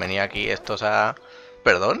mía, venía aquí estos a...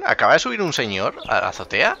 Perdón, ¿acaba de subir un señor a la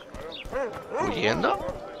azotea? ¿Huyendo?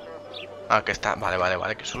 Ah, que está...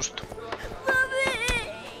 Vale, qué susto.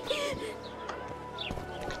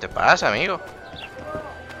 ¿Qué te pasa, amigo?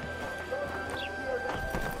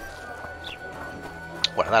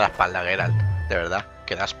 Guarda la espalda, Geralt. De verdad,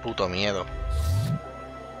 que das puto miedo.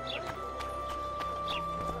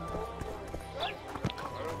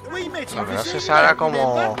 Lo que no sé es ahora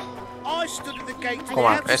cómo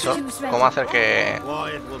eso, cómo hacer que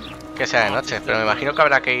sea de noche. Pero me imagino que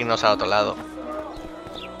habrá que irnos al otro lado.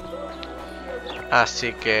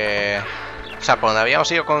 Así que... O sea, por donde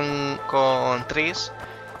habíamos ido con Tris,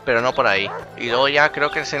 pero no por ahí. Y luego ya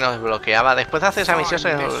creo que se nos desbloqueaba. Después de hacer esa misión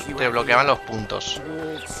se nos desbloqueaban los puntos,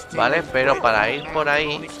 ¿vale? Pero para ir por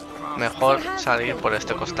ahí, mejor salir por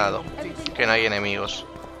este costado, que no hay enemigos.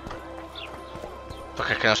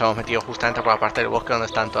 Porque es que nos hemos metido justamente por la parte del bosque donde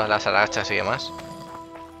están todas las arachas y demás.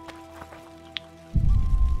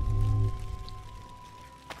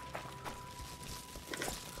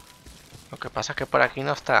 Lo que pasa es que por aquí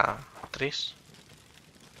no está Tris.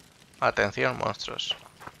 Atención, monstruos.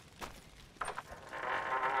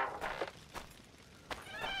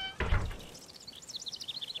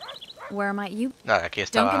 Where might you? Nada, aquí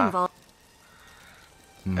estaba.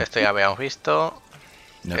 Esto ya habíamos visto.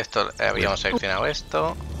 No. Esto habíamos seleccionado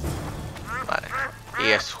esto. Vale.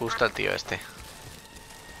 Y es justo el tío este.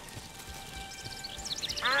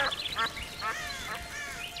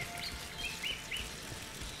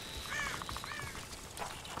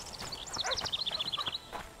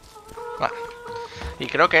 Vale. Y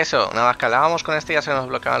creo que eso, nada más que hablábamos con este ya se nos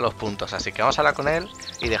bloqueaban los puntos. Así que vamos a hablar con él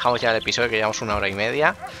y dejamos ya el episodio, que llevamos 1 hora y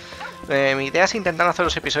media. Mi idea es intentar hacer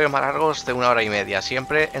los episodios más largos de 1 hora y media.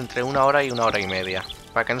 Siempre entre 1 hora y 1 hora y media.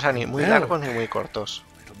 Para que no sean ni muy largos ni muy cortos.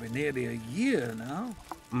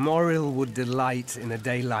 Moril would delight in a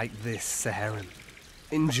day like this, Saharan.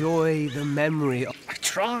 Enjoy the memory of... I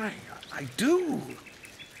try, I do.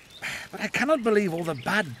 But I cannot believe all the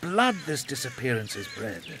bad blood this disappearance has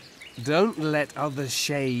bred. Don't let other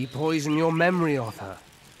Shay poison your memory of her.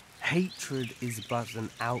 Hatred is but an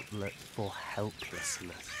outlet for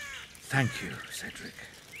helplessness. Thank you, Cedric.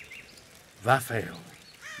 Vafael.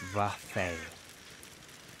 Vafael.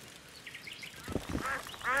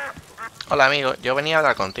 Hola, amigo. Yo venía a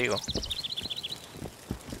hablar contigo.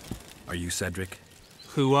 Are you Cedric?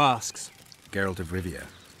 Who asks? Geralt of Rivia.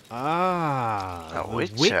 Ah, a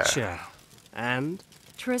Witcher. And?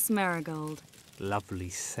 Triss Marigold. Lovely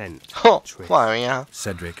scent. Oh, madre mía.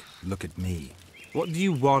 Cedric, look at me. What do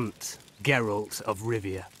you want, Geralt of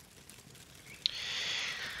Rivia?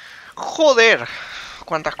 Joder,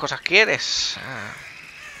 ¿cuántas cosas quieres?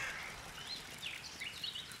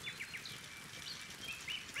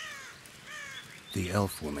 The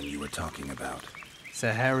elf woman you were talking about.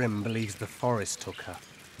 Saharim believes the forest took her.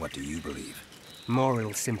 What do you believe?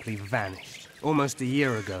 Morrill simply vanished, almost a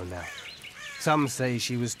year ago now. Some say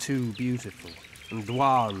she was too beautiful, and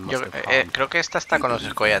Dwan must have harmed creo que esta está con los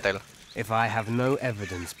Scoia'tael. If I have no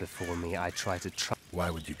evidence before me, I try to Why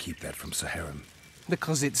would you keep that from Saharan?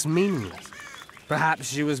 Because it's meaningless.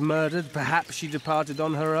 Perhaps she was murdered, perhaps she departed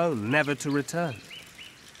on her own, never to return.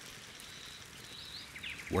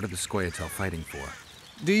 What are the Scoia'tael fighting for?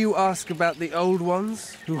 Do you ask about the old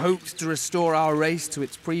ones, who hoped to restore our race to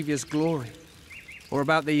its previous glory? Or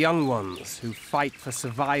about the young ones, who fight for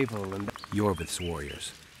survival and... Yorvith's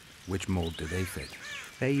warriors. Which mold do they fit?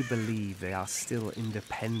 They believe they are still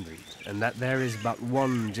independent, and that there is but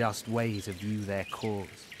one just way to view their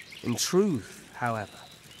cause. In truth, however,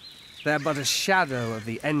 they're but a shadow of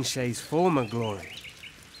the Enshe's former glory.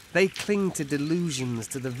 They cling to delusions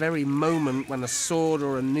to the very moment when a sword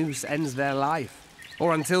or a noose ends their life,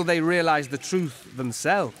 or until they realize the truth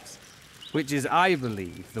themselves, which is, I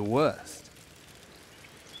believe, the worst.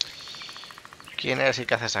 ¿Quién eres y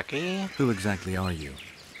qué haces aquí? Who exactly are you?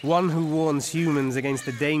 One who warns humans against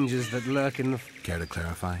the dangers that lurk in the... Care to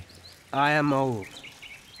clarify? I am old,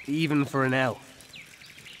 even for an elf.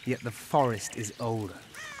 Yet the forest is older.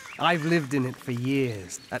 I've lived in it for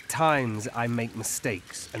years. At times I make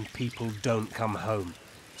mistakes and people don't come home.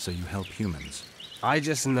 So you help humans? I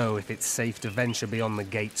just know if it's safe to venture beyond the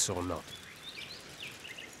gates or not.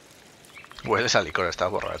 Hueles a licor,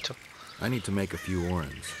 estás borracho. I need to make a few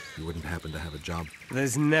orens. You wouldn't happen to have a job?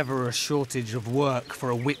 There's never a shortage of work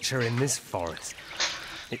for a witcher in this forest.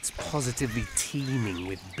 It's positively teeming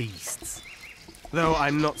with beasts. Though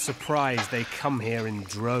I'm not surprised they come here in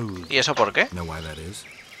droves. ¿Y eso por qué? Know why that is?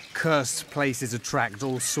 Cursed places attract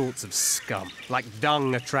all sorts of scum, like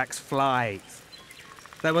dung attracts flies.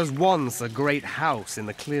 There was once a great house in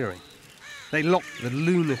the clearing. They locked the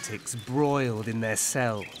lunatics broiled in their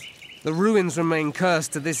cells. The ruins remain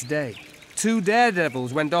cursed to this day. 2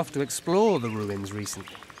 daredevils went off to explore the ruins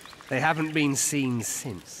recently. They haven't been seen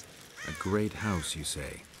since. A great house, you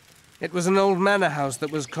say? It was an old manor house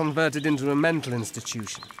that was converted into a mental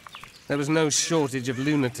institution. There was no shortage of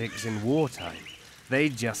lunatics in wartime. They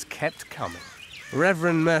just kept coming.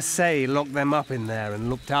 Reverend Mercey locked them up in there and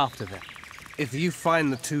looked after them. If you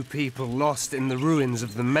find the 2 people lost in the ruins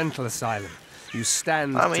of the mental asylum, you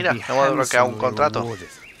stand to be handsomely rewarded.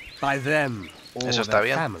 By them or Eso está their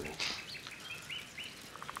bien. family.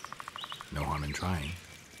 No harm in trying.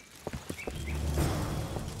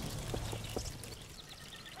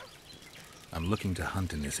 I'm looking to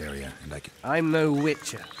hunt in this area, and I'm no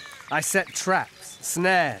witcher. I set traps,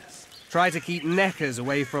 snares, try to keep neckers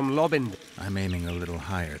away from Lobind. I'm aiming a little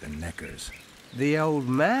higher than neckers. The old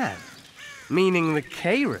man? Meaning the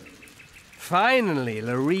Karen? Finally,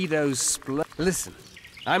 Laredo's Listen,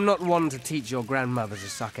 I'm not one to teach your grandmother to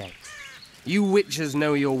suck eggs. You witchers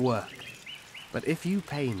know your work. But if you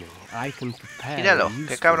pay me, I can prepare Míralo, a qué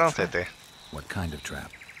useful cabroncete. trap. What kind of trap?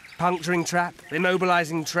 Puncturing trap,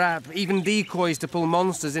 immobilizing trap, even decoys to pull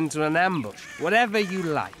monsters into an ambush. Whatever you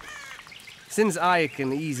like. Since I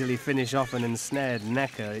can easily finish off an ensnared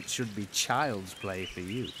necker, it should be child's play for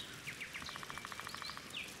you.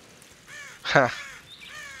 Ha.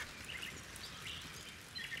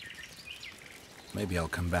 Maybe I'll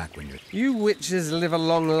come back when you're... You witches live a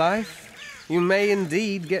long life. You may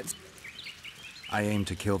indeed get... I aim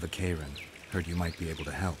to kill the Karen. Heard you might be able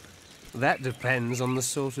to help. That depends on the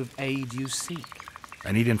sort of aid you seek.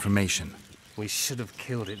 I need information. We should have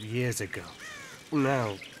killed it years ago.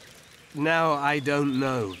 Now I don't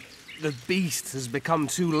know. The beast has become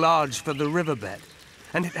too large for the riverbed,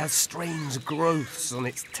 and it has strange growths on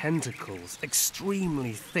its tentacles,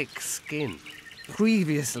 extremely thick skin.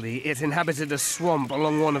 Previously, it inhabited a swamp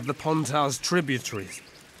along one of the Pontar's tributaries.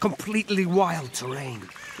 Completely wild terrain.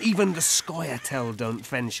 Even the Scoia'tael don't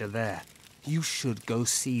venture there. You should go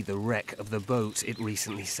see the wreck of the boat it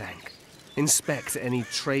recently sank. Inspect any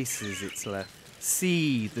traces it's left.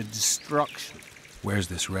 See the destruction. Where's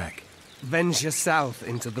this wreck? Venture south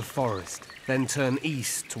into the forest, then turn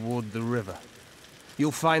east toward the river.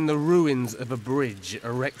 You'll find the ruins of a bridge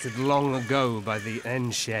erected long ago by the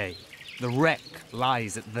Enshe. The wreck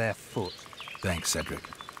lies at their foot. Thanks, Cedric.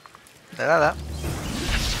 De nada.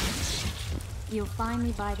 You'll find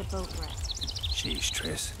me by the boat wreck. Sheesh,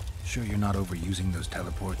 Triss. Sure you're not overusing those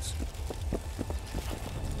teleports?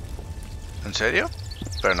 ¿En serio?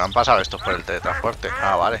 Pero no han pasado estos por el teletransporte.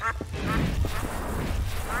 Ah, vale.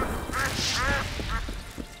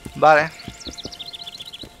 Vale.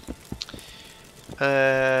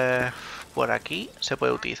 Por aquí se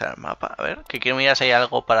puede utilizar el mapa. A ver, que quiero mirar si hay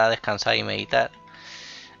algo para descansar y meditar.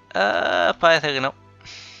 Parece que no.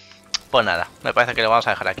 Pues nada, me parece que lo vamos a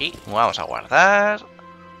dejar aquí. Vamos a guardar.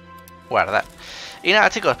 guardar. Y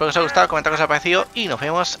nada chicos, espero que os haya gustado, comentad qué os ha parecido y nos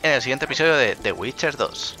vemos en el siguiente episodio de The Witcher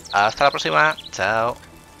 2. Hasta la próxima, chao.